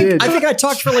 I did. think I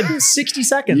talked for like 60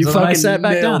 seconds. You and then I fucking sat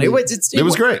back nailed down. it. It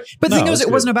was great. But the thing No, was, it's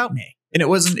it wasn't good. about me, and it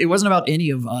wasn't about any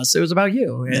of us. It was about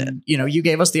you, and you know, you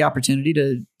gave us the opportunity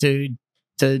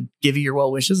to give you your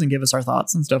well wishes and give us our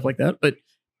thoughts and stuff like that. But it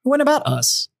went about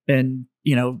us, and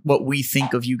you know what we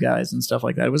think of you guys and stuff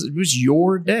like that. It was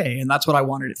your day, and that's what I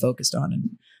wanted it focused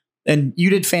on. And you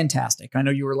did fantastic. I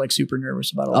know you were like super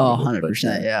nervous about all Oh, of it, but,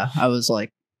 100%. Yeah. I was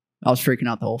freaking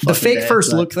out the whole the fucking fake day, first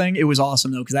but- look thing, it was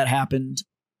awesome though, because that happened,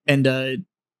 and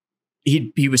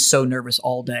he was so nervous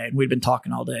all day, and we'd been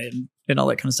talking all day and all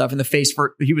that kind of stuff. And the face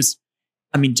for he was,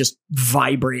 I mean, just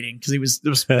vibrating because it was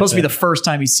supposed to be the first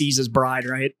time he sees his bride,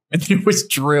 right? And it was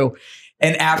Drew.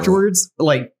 And afterwards,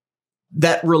 like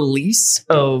that release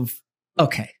of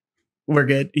okay, we're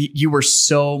good. You were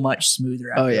so much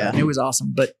smoother. After Oh, yeah. that. It was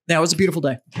awesome. But yeah, it was a beautiful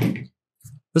day. It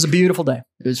was a beautiful day.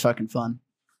 It was fucking fun.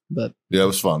 But Yeah, it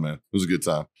was fun, man. It was a good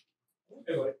time.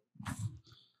 How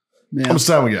yeah. much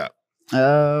time we got?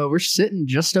 We're sitting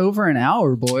just over an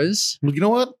hour, boys. Well, you know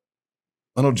what?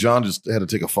 I know John just had to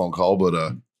take a phone call, but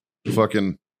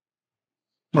fucking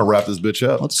I'm gonna wrap this bitch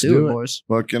up. Let's do it, boys.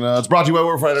 Fucking it's brought to you by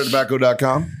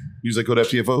WorldFighterTobacco.com. Use that code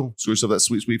FTFO. So yourself that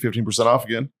sweet 15% off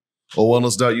again.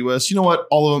 Wellness.us. You know what?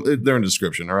 All of them, they're in the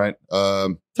description. All right.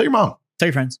 Tell your mom. Tell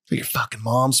your friends. Tell your fucking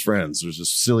mom's friends. There's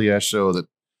this silly ass show that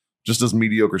just does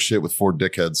mediocre shit with 4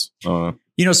 dickheads.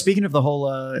 You know, speaking of the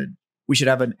whole, we should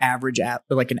have an average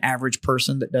like an average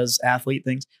person that does athlete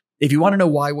things. If you want to know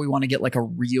why we want to get like a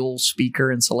real speaker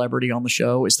and celebrity on the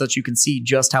show, is so that you can see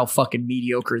just how fucking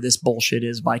mediocre this bullshit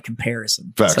is by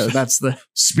comparison. Facts. So that's the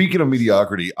Speaking of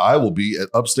mediocrity, I will be at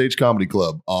Upstage Comedy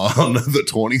Club on the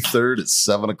 23rd at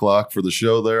 7:00 for the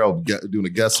show there. I'll be doing a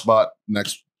guest spot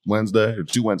next Wednesday or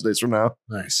 2 Wednesdays from now.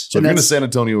 Nice. So if you're in the San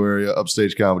Antonio area,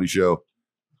 Upstage Comedy Show,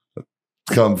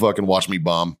 come fucking watch me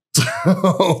bomb.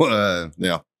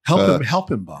 Yeah.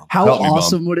 Help him, Bob. How Help me, Mom.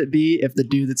 awesome would it be if the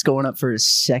dude that's going up for his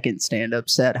second stand-up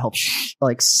set helps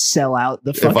like sell out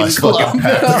the If I fucking club? fucking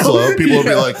pack the club, people would be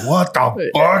Yeah. like, what the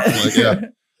fuck? Like, yeah,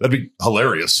 that'd be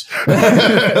hilarious.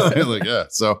 Like, yeah.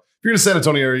 So if you're in the San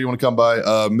Antonio area, you want to come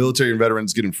by, military and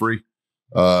veterans getting free.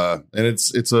 And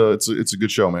it's a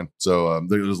good show, man. So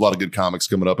there's a lot of good comics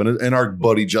coming up, and our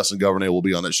buddy Justin Governay will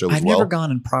be on that show as I've well. never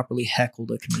gone and properly heckled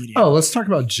a comedian. Oh, let's talk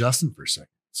about Justin for a second.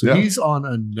 So Yeah. he's on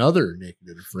another Naked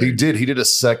and Afraid. He did a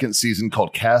second season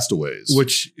called Castaways,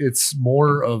 which it's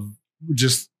more of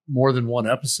just more than one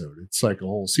episode. It's like a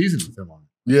whole season with him on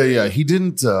it. yeah, he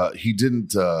didn't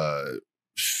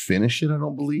finish it, I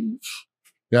don't believe.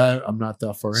 Yeah, I'm not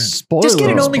that far in. Spoilers, just get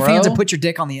an OnlyFans bro. and put your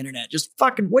dick on the internet. Just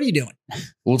fucking, what are you doing?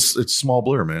 Well, it's small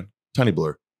blur, man, tiny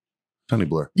blur. Tiny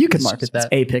Blair. You could market that.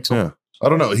 A pixel. Yeah. I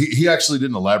don't know. He actually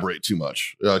didn't elaborate too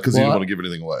much because he Well, didn't want to give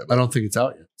anything away. I don't think it's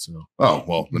out yet. So Oh,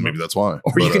 well, then maybe that's why.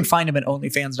 Or But, you can find him at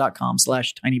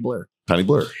onlyfans.com/tinyblur. Tiny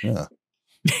Blair. Yeah.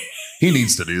 He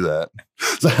needs to do that.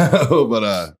 So,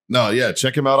 but no, yeah,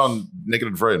 check him out on Naked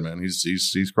and Afraid, man.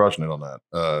 He's crushing it on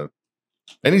that.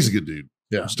 And he's a good dude.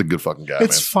 Yeah. Just a good fucking guy,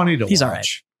 it's funny to He's all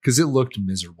watch because it looked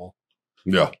miserable.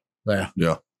 man. Yeah.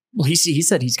 Yeah. Well, he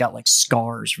said he's got like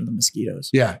scars from the mosquitoes.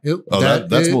 Yeah. Oh,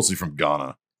 that's mostly from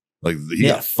Ghana. Like he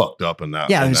Yeah. got fucked up in that.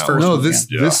 Yeah, in his that first one. No, one,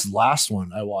 this last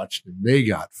one I watched, they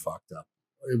got fucked up.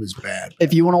 It was bad.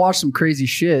 If you want to watch some crazy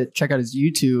shit, check out his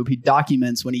YouTube. He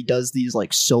documents when he does these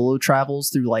like solo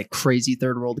travels through like crazy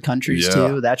third world countries Yeah.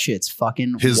 too. That shit's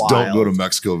fucking His wild. "Don't Go to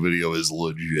Mexico" video is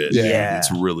legit. Yeah.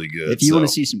 It's really good. If you So, want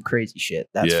to see some crazy shit,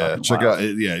 that's yeah, fucking check wild.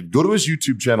 out. Yeah, go to his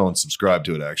YouTube channel and subscribe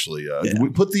to it. Actually, we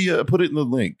put it in the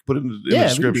link. Put it in the Yeah, we can do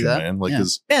description, that. man. Like, Yeah.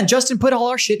 cause Man, Justin, put all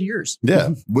our shit in yours. yeah,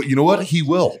 but you know what? He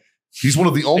will. He's one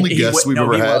of the only He guests would- we've no,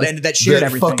 ever he will. had And that shared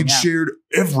everything, fucking yeah. shared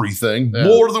everything Yeah.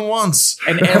 more than once.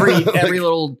 And every Like,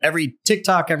 every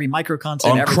TikTok, every micro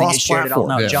content, On everything is shared it all. cross-platform.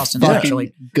 No, Yeah. Justin's Fucking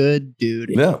actually good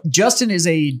dude. yeah, Justin is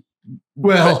a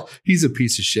Well, he's a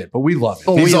piece of shit, but we love him.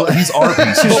 Oh, he's our piece of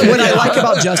But shit. what I like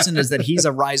about Justin is that he's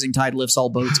a rising tide lifts all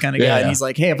boats kind of guy. Yeah. And he's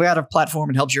like, hey, if I got a platform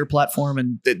and helps your platform,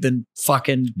 and then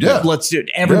fucking Yeah. let's do it.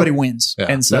 Everybody wins. Yeah.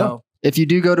 And so, If you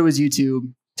do go to his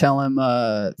YouTube, tell him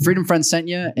Freedom Friends sent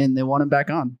you and they want him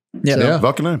back on. yeah. Yeah.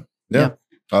 Fucking name. Yeah.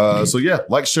 So yeah,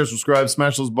 like, share, subscribe,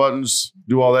 smash those buttons,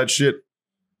 do all that shit.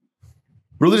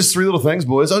 Really, just 3 little things,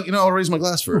 boys. Oh, I'll raise my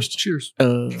glass first. Cheers.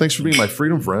 Thanks for being my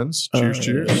freedom friends. Cheers,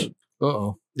 cheers.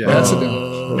 Uh-oh. Yeah. Pass it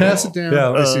down. Pass it down. Yeah,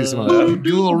 let me see some of that.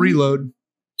 Do a little reload.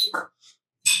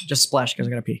 Just splash because I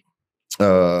got to pee.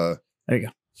 There you go.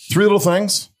 3 little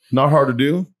things, not hard to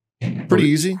do, pretty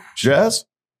easy. Jazz,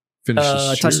 Finish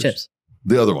this. Touch Cheers. tips.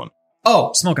 the other one.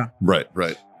 Oh, smoke on. Right.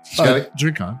 Scotty,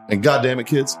 Drink on. and goddamn it,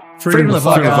 kids, Freedom to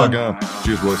fuck freedom to on. fuck on.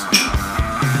 Cheers, boys.